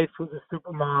wife who's a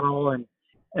supermodel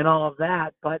and all of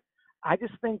that. But I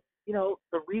just think,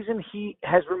 the reason he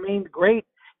has remained great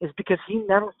is because he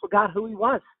never forgot who he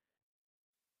was.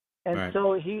 And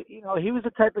so he was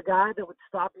the type of guy that would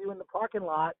stop you in the parking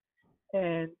lot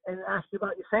and ask you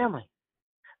about your family.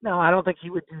 Now, I don't think he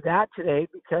would do that today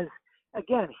because,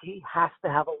 again, he has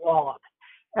to have a wall up.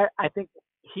 I think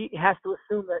he has to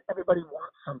assume that everybody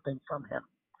wants something from him.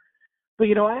 But,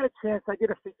 I had a chance. I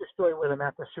did a feature story with him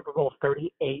after Super Bowl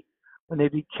 38 when they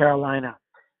beat Carolina.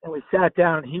 And we sat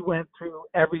down and he went through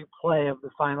every play of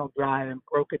the final drive and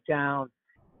broke it down.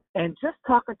 And just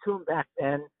talking to him back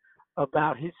then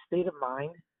about his state of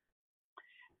mind,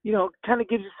 kind of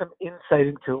gives you some insight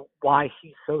into why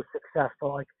he's so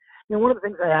successful. One of the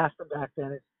things I asked him back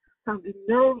then is, Tom, did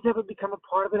nerves ever become a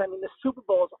part of it? I mean, the Super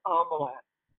Bowl is on the line,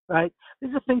 right?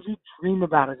 These are things you dream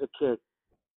about as a kid.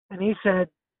 And he said,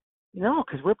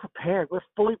 because we're prepared. We're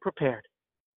fully prepared.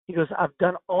 He goes, I've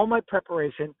done all my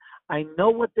preparation. I know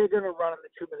what they're going to run in the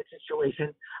 2-minute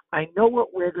situation. I know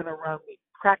what we're going to run. We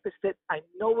practiced it. I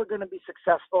know we're going to be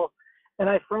successful. And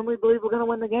I firmly believe we're going to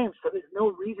win the game. So there's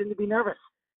no reason to be nervous.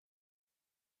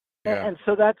 Yeah. And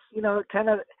so that's, you talk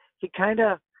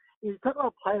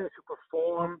about players who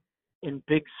perform in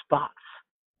big spots.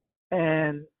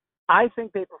 And I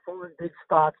think they perform in big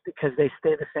spots because they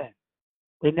stay the same.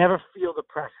 They never feel the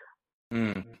pressure.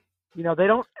 Mm. They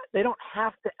don't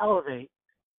have to elevate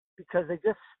because they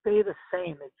just stay the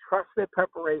same. They trust their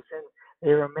preparation.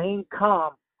 They remain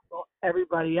calm while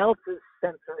everybody else's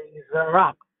sensories are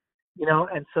up,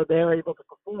 and so they're able to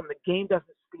perform. The game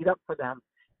doesn't speed up for them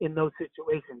in those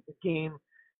situations. The game,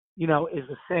 is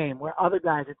the same. Where other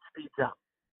guys, it speeds up.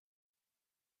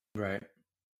 Right.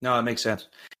 No, it makes sense.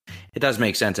 It does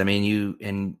make sense. I mean,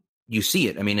 you see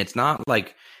it. I mean, it's not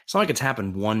like it's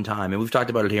happened one time, and we've talked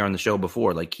about it here on the show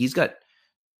before. Like, he's got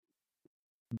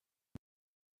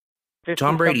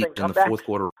Tom Brady in the fourth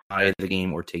quarter tie the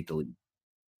game or take the lead.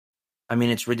 I mean,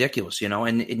 it's ridiculous,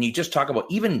 and you just talk about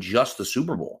even just the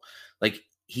Super Bowl. Like,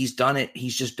 he's done it.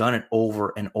 He's just done it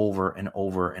over and over and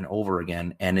over and over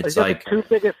again. And it's like, and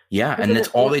that's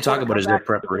all they talk about is their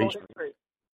preparation.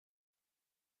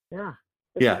 Yeah.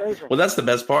 Yeah. Amazing. Well, that's the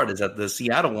best part is that the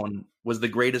Seattle one was the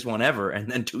greatest one ever. And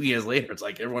then 2 years later, it's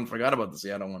like everyone forgot about the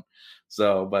Seattle one.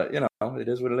 So, but it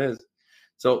is what it is.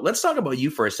 So let's talk about you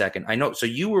for a second. I know. So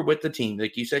you were with the team.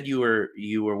 Like you said, you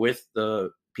were with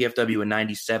the PFW in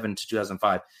 97 to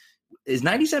 2005. Is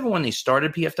 97 when they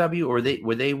started PFW, or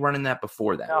were they running that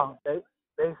before that? No,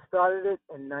 they started it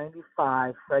in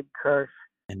 95. Fred Kirsch,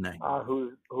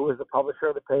 who was the publisher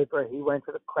of the paper, he went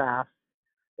to the Kraft.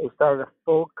 They started a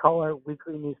full-color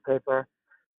weekly newspaper.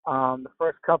 The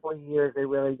first couple of years, they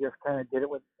really just kind of did it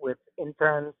with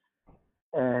interns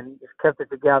and just kept it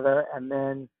together. And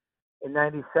then in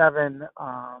 97,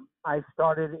 I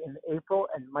started in April,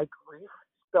 and Mike Reif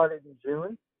started in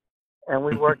June. And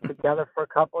we worked together for a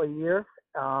couple of years.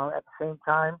 At the same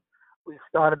time, we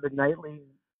started the nightly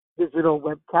digital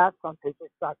webcasts on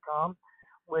Patriots.com,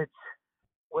 which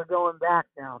we're going back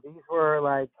now. These were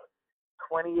like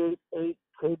 28.8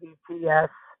 kbps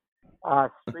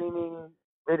streaming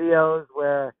videos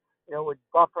where, it would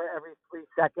buffer every 3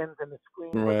 seconds, and the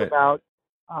screen was about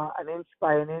an inch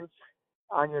by an inch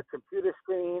on your computer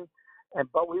screen.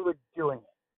 But we were doing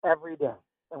it every day,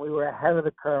 and we were ahead of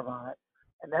the curve on it.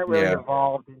 And that really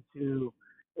evolved into,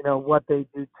 what they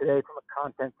do today from a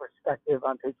content perspective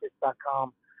on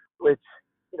Patriots.com, which,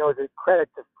 is a credit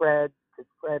to Fred,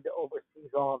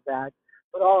 oversees all of that.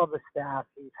 But all of the staff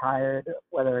he's hired,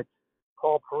 whether it's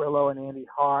Paul Perillo and Andy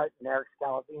Hart and Eric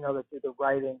Scalavino that do the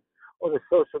writing, or the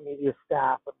social media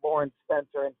staff with Lauren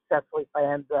Spencer and Cecily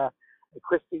Faenza and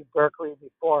Christy Berkeley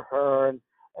before her, and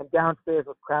downstairs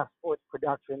with Craft Sports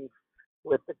Productions,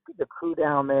 with the crew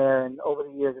down there. And over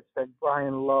the years, it's been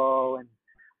Brian Lowe and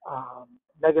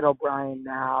Megan O'Brien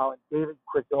now, and David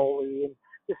Quizzoli, and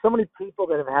there's so many people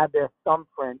that have had their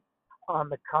thumbprint on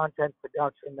the content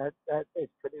production that is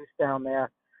produced down there.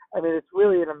 I mean, it's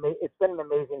really it's been an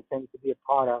amazing thing to be a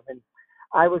part of, and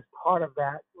I was part of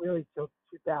that really till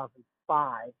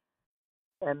 2005,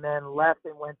 and then left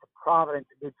and went to Providence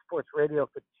and did sports radio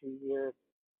for 2 years,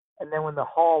 and then when the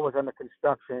hall was under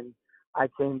construction, I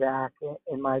came back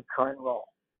in my current role.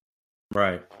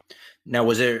 Right. Now,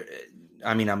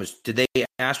 did they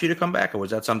ask you to come back, or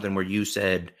was that something where you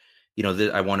said,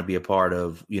 I want to be a part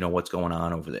of, what's going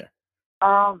on over there?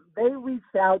 They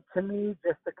reached out to me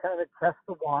just to kind of test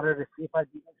the water to see if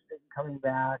I'd be interested in coming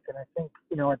back. And I think,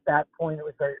 at that point it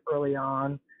was very early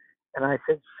on, and I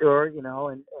said, sure, and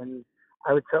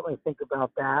I would certainly think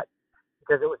about that,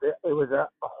 because it was a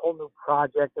whole new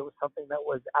project. It was something that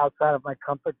was outside of my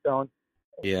comfort zone.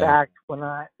 In fact, when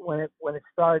it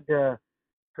started to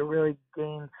really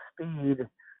gain speed,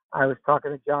 I was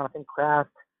talking to Jonathan Kraft,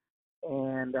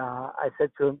 and I said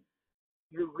to him,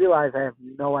 "You realize I have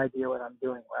no idea what I'm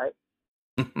doing, right?"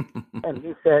 and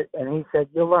he said,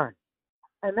 "You'll learn."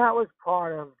 And that was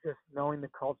part of just knowing the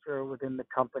culture within the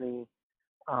company,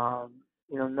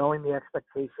 knowing the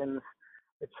expectations,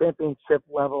 the championship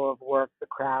level of work the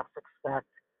Crafts expect.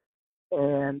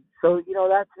 And so,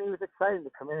 that to me was exciting, to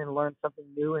come in and learn something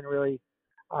new and really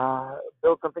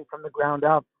build something from the ground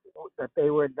up that they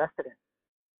were invested in.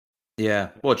 Yeah.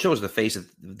 Well, it shows the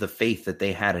faith that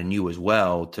they had in you as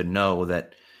well, to know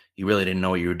that you really didn't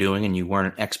know what you were doing and you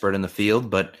weren't an expert in the field,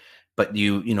 but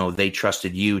they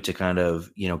trusted you to kind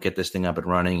of, get this thing up and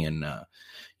running and,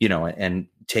 and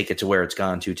take it to where it's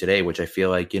gone to today, which I feel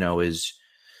like, is,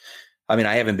 I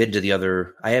haven't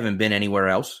been anywhere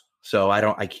else. So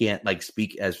I can't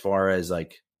speak as far as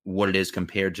what it is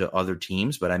compared to other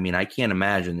teams, but I can't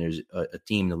imagine there's a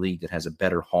team in the league that has a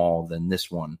better haul than this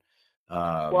one.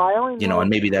 Well, I only know and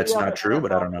maybe that's not true, NFL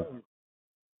but I don't know. Teams.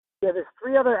 Yeah, there's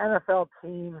 3 other NFL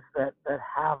teams that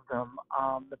have them.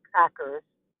 The Packers,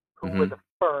 who were the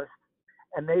first,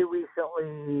 and they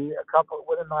recently,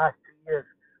 within the last 2 years,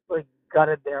 really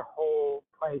gutted their whole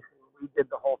place and redid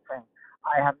the whole thing.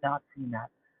 I have not seen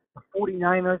that. The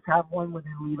 49ers have one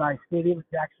within Levi Stadium. It's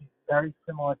actually very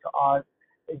similar to ours.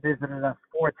 They visited us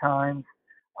 4 times.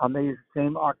 They use the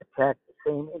same architect, the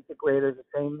same integrators, the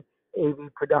same AV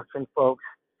production folks.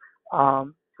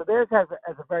 So theirs has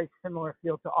a very similar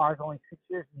feel to ours, only 6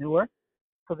 years newer.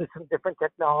 So there's some different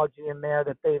technology in there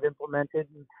that they've implemented,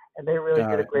 and they really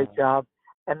did a great job.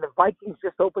 And the Vikings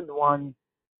just opened one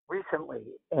recently,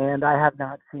 and I have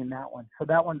not seen that one. So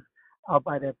that one's out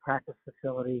by their practice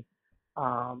facility.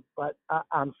 But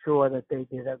I'm sure that they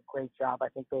did a great job. I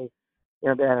think they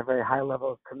had a very high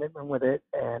level of commitment with it.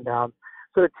 And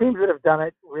so the teams that have done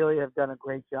it really have done a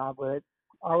great job with it.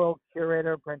 Our old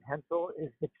curator, Brent Hensel, is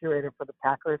the curator for the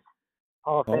Packers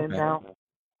Hall of Fame now.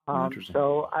 Interesting.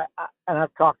 So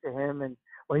I've talked to him, and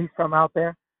he's from out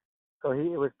there. So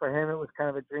it was kind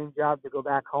of a dream job to go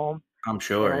back home. I'm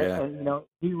sure, And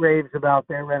he raves about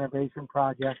their renovation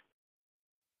project.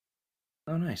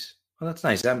 Oh, nice. Well, that's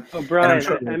nice. Bryan,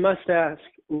 I must ask.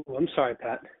 I'm sorry,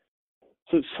 Pat.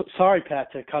 Sorry,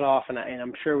 Pat, to cut off, and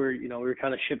I'm sure we were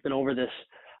kind of shifting over this,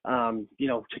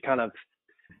 to kind of,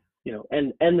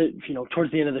 end the,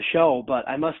 towards the end of the show. But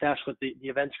I must ask, with the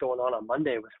events going on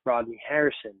Monday with Rodney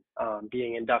Harrison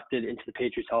being inducted into the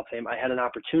Patriots Hall of Fame, I had an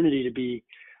opportunity to be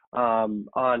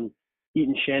on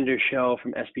Eaton Shander's show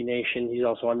from SB Nation. He's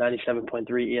also on 97.3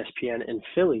 ESPN in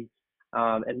Philly.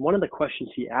 And one of the questions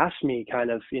he asked me, kind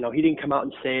of, he didn't come out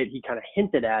and say it, he kind of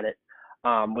hinted at it,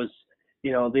 was,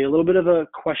 the little bit of a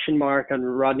question mark on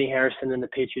Rodney Harrison in the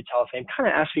Patriots Hall of Fame. Kind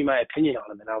of asked me my opinion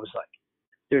on him, and I was like,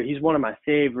 dude, he's one of my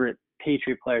favorite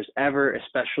Patriot players ever,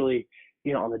 especially,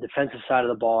 on the defensive side of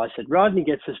the ball. I said, Rodney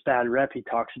gets this bad rep. He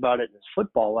talks about it in his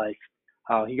football life,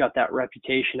 how he got that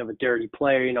reputation of a dirty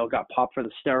player, got popped for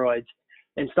the steroids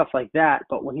and stuff like that.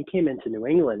 But when he came into New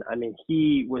England, I mean,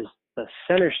 he was the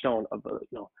center stone of,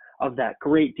 of that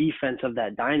great defense of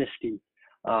that dynasty.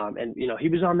 And, he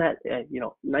was on that,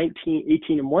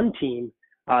 18-1 team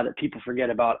that people forget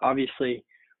about, obviously,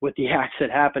 with the acts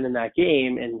that happened in that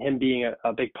game and him being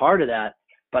a big part of that.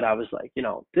 But I was like,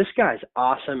 this guy's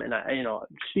awesome. And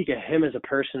speak of him as a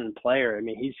person and player, I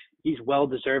mean, he's well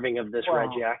deserving of this red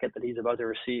jacket that he's about to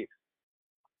receive.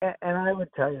 And I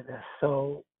would tell you this.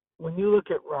 So when you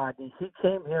look at Rodney, he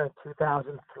came here in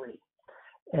 2003.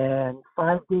 And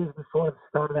 5 days before the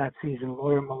start of that season,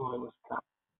 Lawyer Malloy was cut.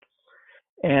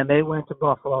 And they went to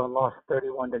Buffalo and lost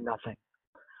 31-0.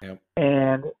 Yep.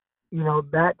 And,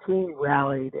 that team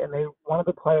rallied, and one of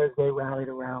the players they rallied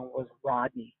around was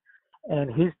Rodney.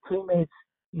 And his teammates,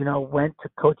 went to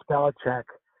Coach Belichick,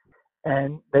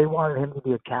 and they wanted him to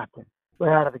be a captain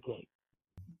right out of the gate.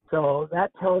 So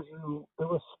that tells you the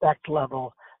respect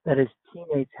level that his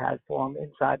teammates had for him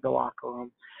inside the locker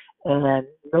room. And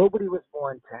nobody was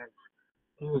more intense.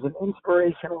 He was an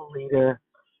inspirational leader.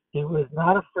 He was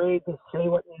not afraid to say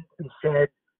what needs to be said,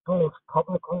 both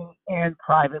publicly and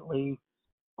privately.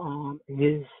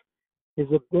 His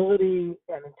ability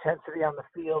and intensity on the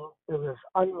field, it was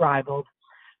unrivaled.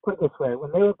 Put it this way: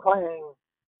 when they were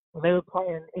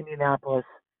playing Indianapolis,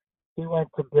 he went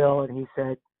to Bill and he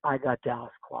said, "I got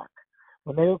Dallas Clark."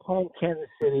 When they were playing Kansas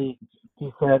City,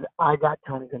 he said, "I got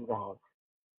Tony Gonzalez."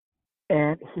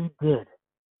 And he did.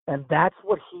 And that's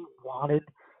what he wanted.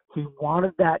 He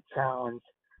wanted that challenge.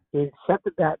 He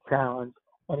accepted that challenge,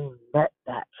 and he met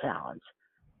that challenge.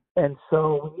 And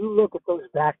so when you look at those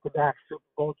back-to-back Super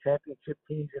Bowl championship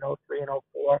teams in 03 and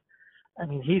 04, I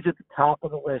mean, he's at the top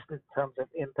of the list in terms of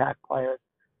impact players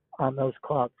on those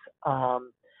clubs.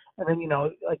 And then,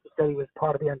 like you said, he was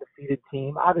part of the undefeated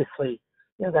team. Obviously,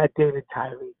 that David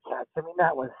Tyree catch. I mean,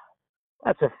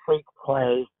 that's a freak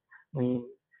play. I mean,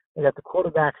 they got the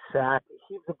quarterback sack. He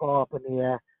heaves the ball up in the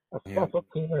air. A special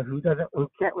teamer who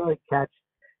can't really catches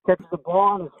the ball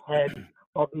on his head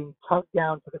while being tugged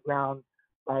down to the ground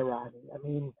by Rodney. I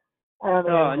mean, I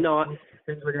don't know.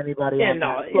 Things with anybody. Yeah,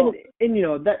 no,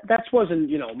 and that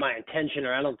wasn't my intention,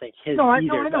 or I don't think his. No, I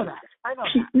either, know that. I know.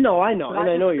 No, I know, and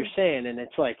I know what you're saying, and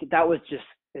it's like it's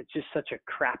just such a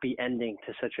crappy ending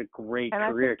to such a great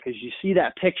career, because you see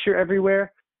that picture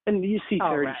everywhere, and you see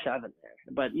 37 there.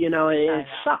 But it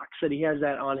sucks that he has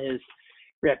that on his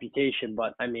reputation.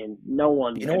 But I mean, no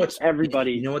one,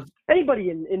 anybody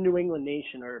in New England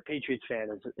Nation or a Patriots fan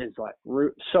is like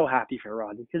so happy for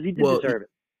Rodney, because he did deserve it.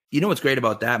 You know what's great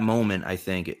about that moment, I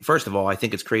think? First of all, I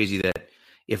think it's crazy that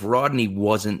if Rodney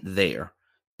wasn't there,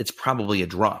 it's probably a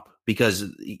drop, because,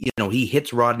 he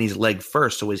hits Rodney's leg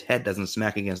first, so his head doesn't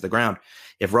smack against the ground.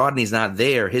 If Rodney's not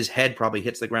there, his head probably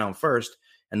hits the ground first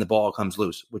and the ball comes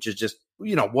loose, which is just,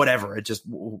 whatever. It's just,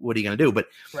 what are you going to do? But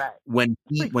when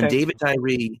David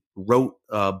Tyree wrote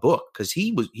a book, because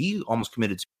he almost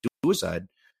committed suicide,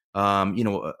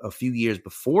 a few years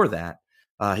before that,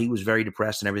 he was very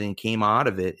depressed and everything came out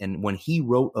of it. And when he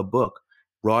wrote a book,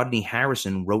 Rodney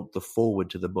Harrison wrote the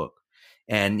foreword to the book.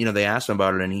 And, they asked him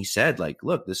about it, and he said, like,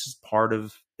 look, this is part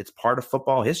of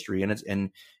football history. And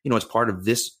it's part of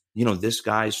this, this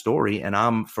guy's story. And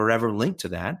I'm forever linked to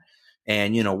that.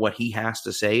 And, what he has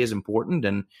to say is important.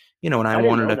 And, and I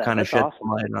wanted to kind of shed some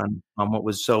light on what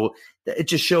was. So it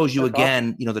just shows you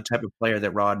again, the type of player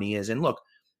that Rodney is. And look,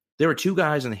 There are two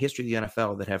guys in the history of the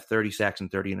NFL that have 30 sacks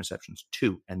and 30 interceptions.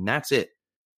 Two, and that's it.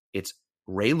 It's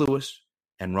Ray Lewis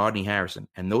and Rodney Harrison,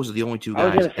 and those are the only two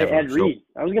guys. I was going to say ever. Ed Reed.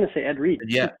 I was going to say Ed Reed.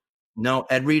 Yeah, no,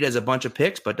 Ed Reed has a bunch of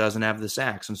picks, but doesn't have the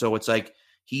sacks, and so it's like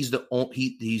he's the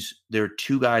only. There are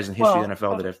two guys in the history of the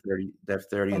NFL that have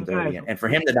 30 and 30, and for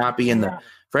him to not be in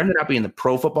the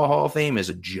Pro Football Hall of Fame is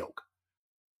a joke.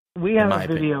 We have a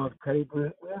video of Teddy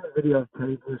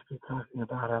Bruschi talking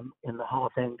about him in the Hall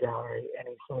of Fame gallery, and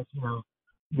he says,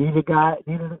 need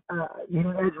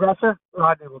an edge rusher?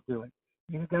 Rodney will do it.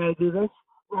 Need a guy to do this?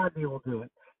 Rodney will do it.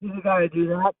 Need a guy to do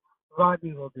that?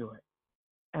 Rodney will do it.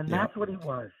 And that's what he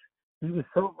was. He was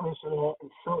so versatile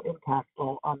and so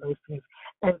impactful on those teams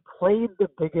and played the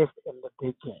biggest in the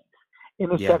big games.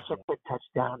 Interception for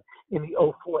touchdown in the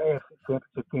 2004 AFC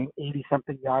Championship game,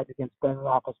 80-something yards against Ben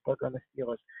Roethlisberger and the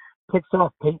Steelers. Picks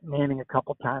off Peyton Manning a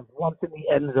couple times, once in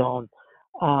the end zone,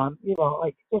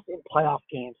 just in playoff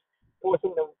games,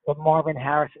 forcing the Marvin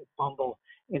Harrison fumble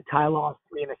in Ty Law's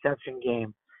 3-interception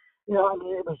game. It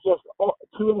was just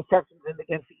 2 interceptions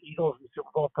against the Eagles in Super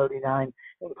Bowl 39,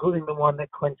 including the one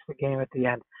that clinched the game at the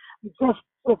end. Just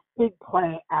big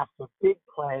play after big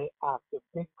play after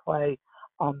big play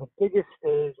on the biggest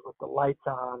stage with the lights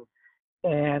on,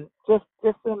 and just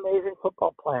an amazing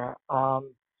football player,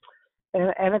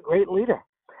 and a great leader.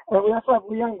 And we also have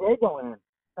Leon Gray going in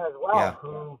as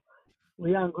well,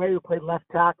 Leon Gray, who played left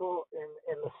tackle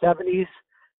in the 70s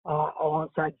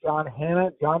alongside John Hanna.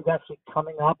 John's actually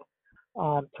coming up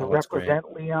to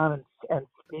represent Leon and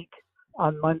speak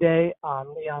on Monday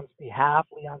on Leon's behalf.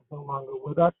 Leon's no longer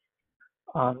with us.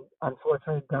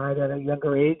 Unfortunately died at a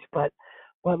younger age, but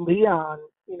Leon,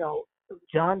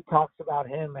 John talks about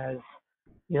him as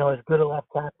good a left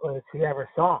tackle as he ever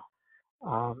saw.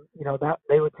 That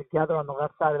they were together on the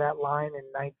left side of that line in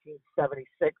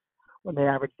 1976 when they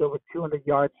averaged over 200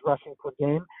 yards rushing per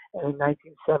game, and in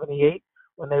 1978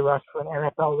 when they rushed for an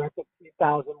NFL record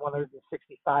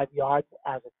 3,165 yards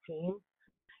as a team.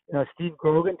 Steve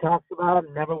Grogan talks about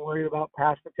him, never worried about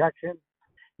pass protection.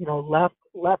 Left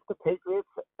the Patriots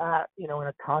in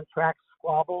a contract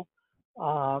squabble,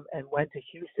 and went to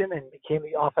Houston and became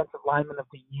the offensive lineman of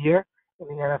the year in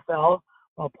the NFL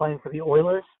while playing for the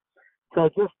Oilers. So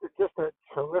just a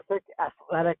terrific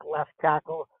athletic left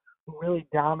tackle who really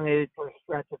dominated for a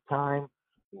stretch of time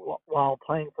while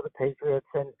playing for the Patriots,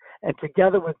 and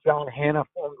together with John Hanna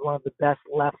formed one of the best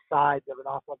left sides of an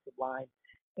offensive line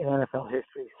in NFL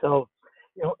history. So,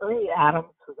 Ernie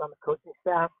Adams, who's on the coaching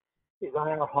staff, is on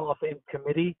our Hall of Fame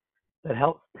committee that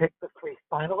helps pick the 3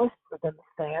 finalists that then the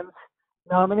fans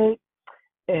nominate.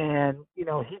 And, he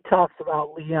talks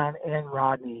about Leon and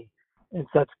Rodney in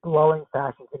such glowing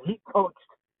fashions. And he coached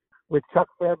with Chuck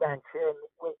Fairbanks here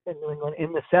in New England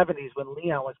in the 70s when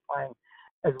Leon was playing,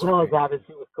 as well as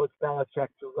obviously with Coach Belichick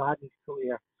through Rodney's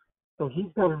career. So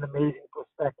he's got an amazing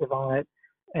perspective on it.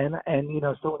 And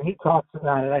so when he talks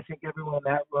about it, I think everyone in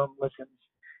that room listens.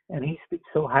 And he speaks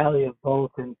so highly of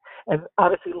both. And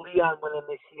obviously Leon went in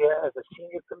this year as a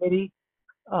senior committee,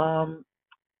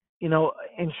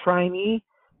 enshrinee,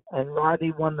 and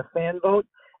Rodney won the fan vote.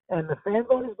 And the fan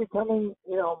vote is becoming,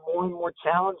 more and more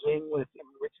challenging with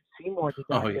Richard Seymour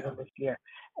deducted in this year.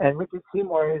 And Richard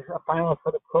Seymour is a finalist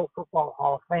for the Pro Football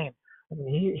Hall of Fame. I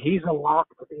mean, he's a lock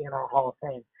to be in our Hall of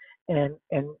Fame. And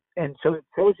so it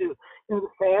shows you, the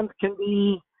fans can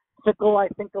be fickle, I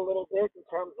think, a little bit in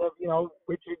terms of,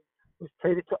 Richard was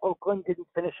traded to Oakland, didn't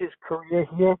finish his career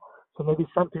here. So maybe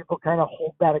some people kind of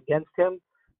hold that against him.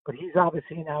 But he's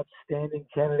obviously an outstanding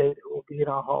candidate who will be in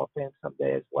our Hall of Fame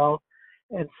someday as well.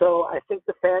 And so I think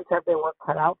the fans have their work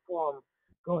cut out for them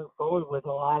going forward with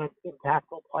a lot of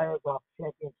impactful players off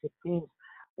championship teams.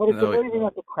 But it's amazing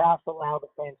that the Crafts allow the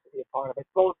fans to be a part of it,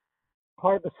 both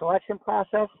part of the selection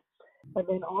process, and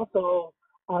then also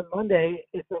on Monday,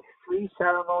 it's a free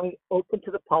ceremony open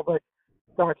to the public,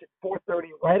 starts at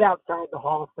 4:30 right outside the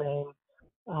Hall of Fame.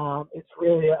 It's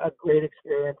really a great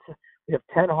experience. We have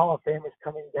 10 Hall of Famers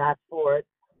coming back for it.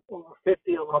 Over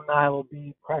 50 alumni will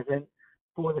be present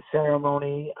for the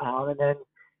ceremony. And then,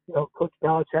 Coach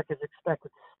Belichick is expected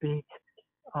to speak.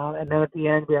 And then at the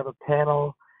end, we have a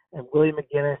panel, and Willie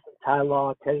McGinnis and Ty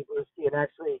Law, Teddy Bruschi, and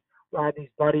actually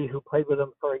Rodney's buddy who played with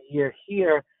him for a year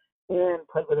here and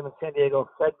played with him in San Diego,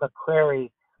 Fred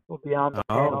McCrary, will be on the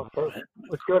panel. So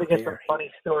we're sure to get some funny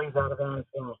stories out of that as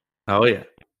well. Oh, yeah.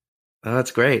 Oh,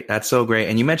 that's great. That's so great.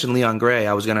 And you mentioned Leon Gray.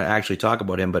 I was going to actually talk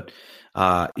about him, but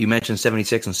you mentioned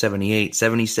 76 and 78.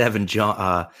 77,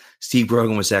 Steve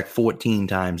Grogan was sacked 14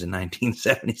 times in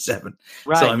 1977.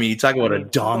 Right. So, I mean, you talk about a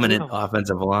dominant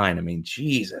offensive line. I mean,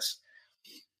 Jesus.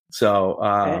 So,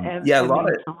 And yeah, a I lot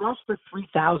mean, of to rush for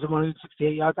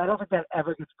 3,168 yards, I don't think that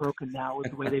ever gets broken now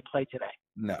with the way they play today.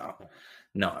 no.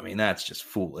 I mean, that's just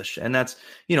foolish. And that's,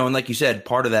 and like you said,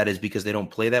 part of that is because they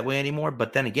don't play that way anymore.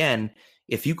 But then again,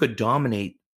 if you could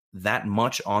dominate that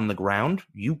much on the ground,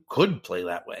 you could play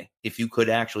that way if you could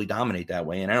actually dominate that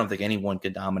way. And I don't think anyone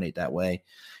could dominate that way,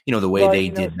 the way they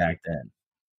did back then.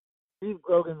 Steve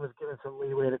Grogan was given some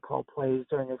leeway to call plays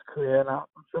during his career. And I'm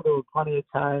sure there were plenty of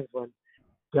times when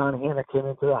John Hannah came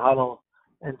into the huddle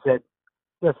and said,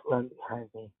 just run behind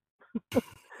me.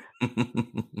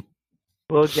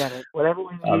 We'll get it. Whatever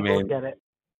we need, we'll get it.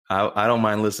 I don't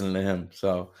mind listening to him.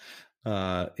 So,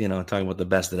 talking about the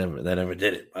best that ever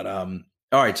did it. But all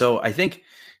right. So I think,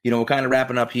 we're kind of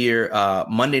wrapping up here.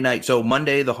 Monday night. So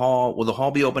Monday, will the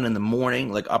hall be open in the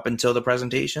morning, like up until the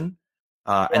presentation?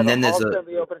 And then the hall's going to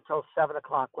be open until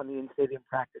 7:00 when the in-stadium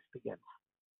practice begins.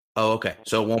 Oh, okay.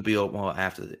 So it won't be open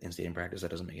after the in-stadium practice.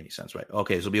 That doesn't make any sense, right?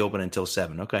 Okay, so it'll be open until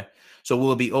 7. Okay. So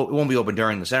will it be? It won't be open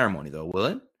during the ceremony, though, will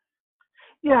it?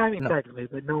 Yeah, I mean, technically,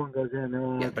 but no one goes in.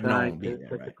 But no one will be there,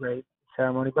 It's right? a great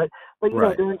ceremony. But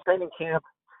Right. During training camp,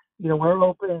 we're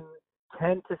open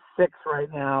 10 to 6 right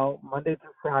now, Monday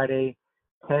through Friday,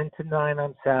 10 to 9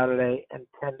 on Saturday, and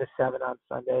 10 to 7 on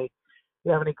Sunday. If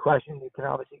you have any questions, you can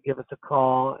obviously give us a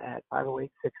call at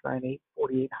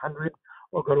 508-698-4800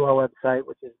 or go to our website,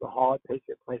 which is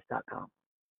thehall@patriotplace.com.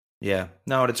 Yeah.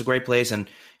 No, it's a great place. And,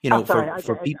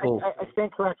 for people. I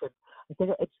stand corrected. I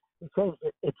think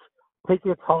it's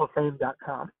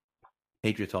PatriotsHallOfFame.com.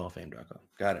 PatriotsHallOfFame.com.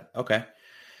 Got it. Okay.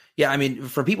 Yeah, I mean,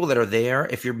 for people that are there,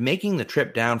 if you're making the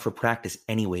trip down for practice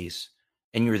anyways,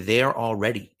 and you're there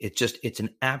already, it's an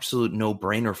absolute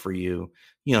no-brainer for you.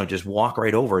 Just walk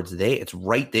right over. It's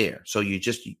right there. So you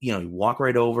just, you walk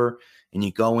right over and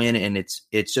you go in, and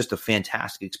it's just a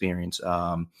fantastic experience.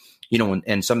 And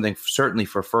something certainly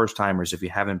for first timers, if you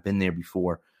haven't been there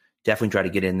before, definitely try to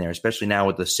get in there, especially now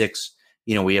with the 6.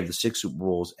 We have the 6 Super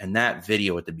Bowls, and that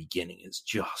video at the beginning is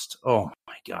just, oh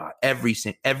my God. Every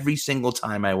single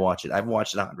time I watch it, I've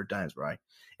watched it 100 times, Bryan.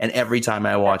 And every time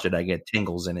I watch it, I get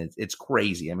tingles, and it's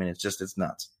crazy. I mean, it's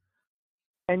nuts.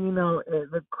 And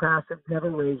the Kraft have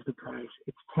never raised the price.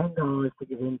 It's $10 to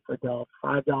get in for adults,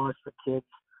 $5 for kids,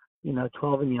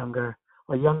 12 and younger,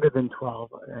 or younger than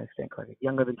 12. I stand corrected,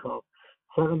 younger than 12.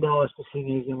 $7 for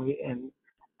seniors and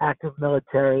active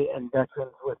military and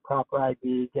veterans with proper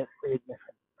ID get free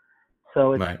admission.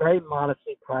 So it's very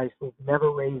modestly priced. We've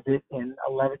never raised it in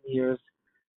 11 years.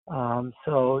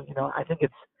 So I think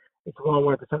it's well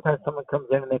worth it. Sometimes someone comes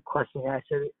in and they question it. I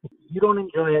said, if you don't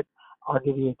enjoy it, I'll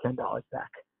give you $10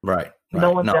 back. Right.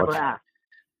 No one's ever asked.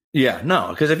 Yeah, no,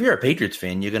 because if you're a Patriots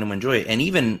fan, you're going to enjoy it. And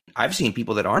even I've seen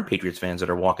people that aren't Patriots fans that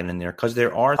are walking in there because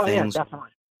there are things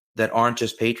that aren't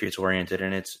just Patriots oriented,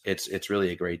 and it's really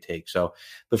a great take. So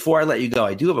before I let you go,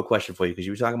 I do have a question for you, because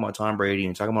you were talking about Tom Brady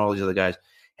and talking about all these other guys.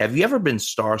 Have you ever been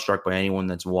starstruck by anyone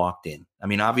that's walked in? I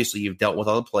mean, obviously you've dealt with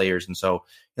other players, and so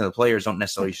the players don't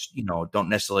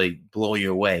necessarily blow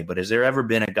you away. But has there ever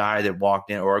been a guy that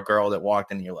walked in or a girl that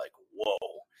walked in and you're like, whoa,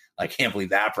 I can't believe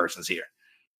that person's here?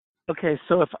 Okay,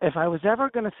 so if I was ever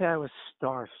going to say I was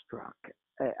starstruck,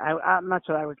 I'm not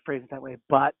sure I would phrase it that way,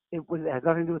 but it has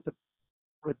nothing to do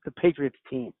with the Patriots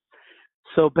team.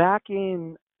 So back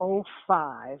in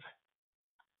 2005,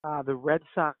 the Red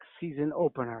Sox season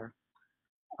opener,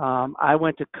 I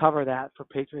went to cover that for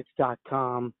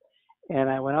Patriots.com, and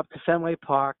I went up to Fenway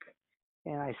Park,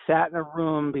 and I sat in a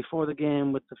room before the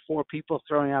game with the 4 people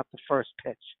throwing out the first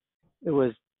pitch. It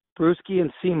was Bruschi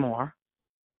and Seymour,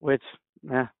 which,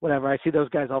 whatever, I see those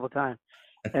guys all the time,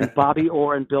 and Bobby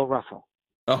Orr and Bill Russell.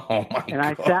 Oh, my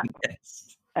God.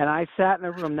 I sat in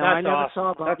a room. Now, I never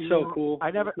saw Bobby. That's so cool.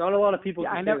 Not a lot of people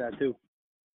can say that, too.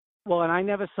 Well, and I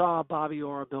never saw Bobby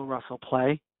Orr or Bill Russell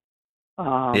play.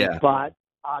 But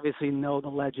obviously know the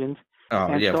legend. Oh,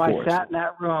 and yeah, so of course. I sat in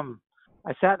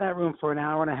that room for an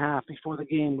hour and a half before the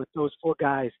game with those 4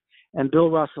 guys, and Bill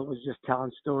Russell was just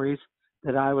telling stories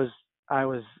that I was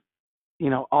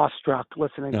awestruck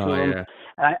listening to him.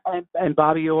 Yeah. And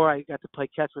Bobby Orr, I got to play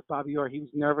catch with Bobby Orr. He was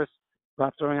nervous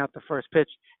about throwing out the first pitch,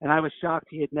 and I was shocked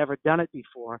he had never done it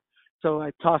before. So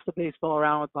I tossed the baseball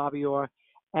around with Bobby Orr,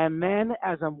 and then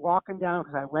as I'm walking down,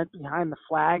 because I went behind the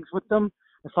flags with them,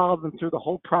 I followed them through the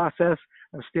whole process.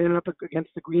 I was standing up against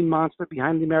the green monster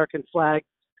behind the American flag.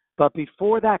 But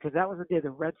before that, because that was the day the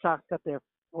Red Sox got their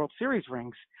World Series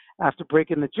rings after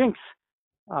breaking the jinx.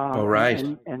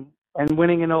 And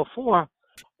winning in 2004.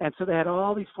 And so they had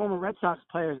all these former Red Sox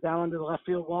players down under the left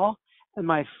field wall. And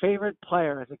my favorite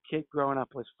player as a kid growing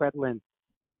up was Fred Lynn.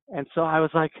 And so I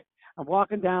was like, I'm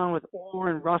walking down with Orr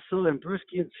and Russell and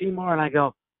Bruschi and Seymour, and I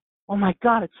go, oh, my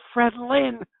God, it's Fred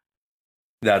Lynn.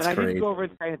 That's and I crazy. didn't go over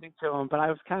and say anything to him, but I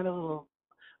was kind of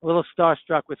a little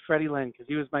starstruck with Freddie Lynn because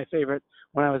he was my favorite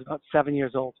when I was about 7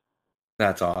 years old.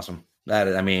 That's awesome. That's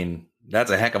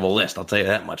a heck of a list. I'll tell you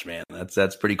that much, man.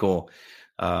 That's pretty cool.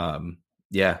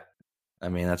 Yeah,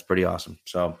 that's pretty awesome.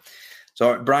 So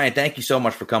Bryan, thank you so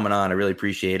much for coming on. I really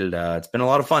appreciate it. It's been a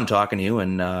lot of fun talking to you,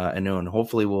 and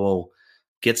hopefully we'll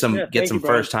get some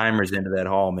first timers into that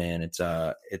hall, man. It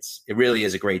really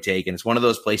is a great take, and it's one of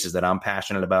those places that I'm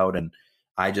passionate about. And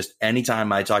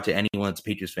anytime I talk to anyone that's a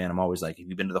Patriots fan, I'm always like, have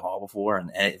you been to the hall before?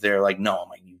 And they're like, no. I'm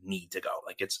like, you need to go.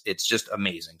 Like, it's just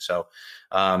amazing. So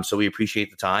we appreciate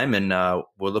the time, and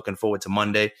we're looking forward to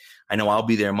Monday. I know I'll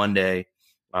be there Monday.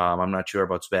 I'm not sure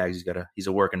about Spags. He's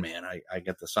a working man. I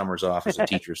get the summers off as a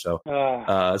teacher, so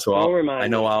I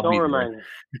know I'll be there.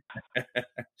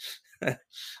 I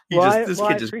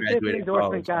appreciate the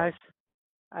endorsement, guys.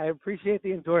 I appreciate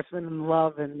the endorsement and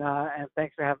love, and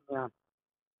thanks for having me on.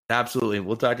 Absolutely.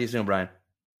 We'll talk to you soon, Bryan.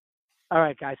 All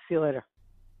right, guys. See you later.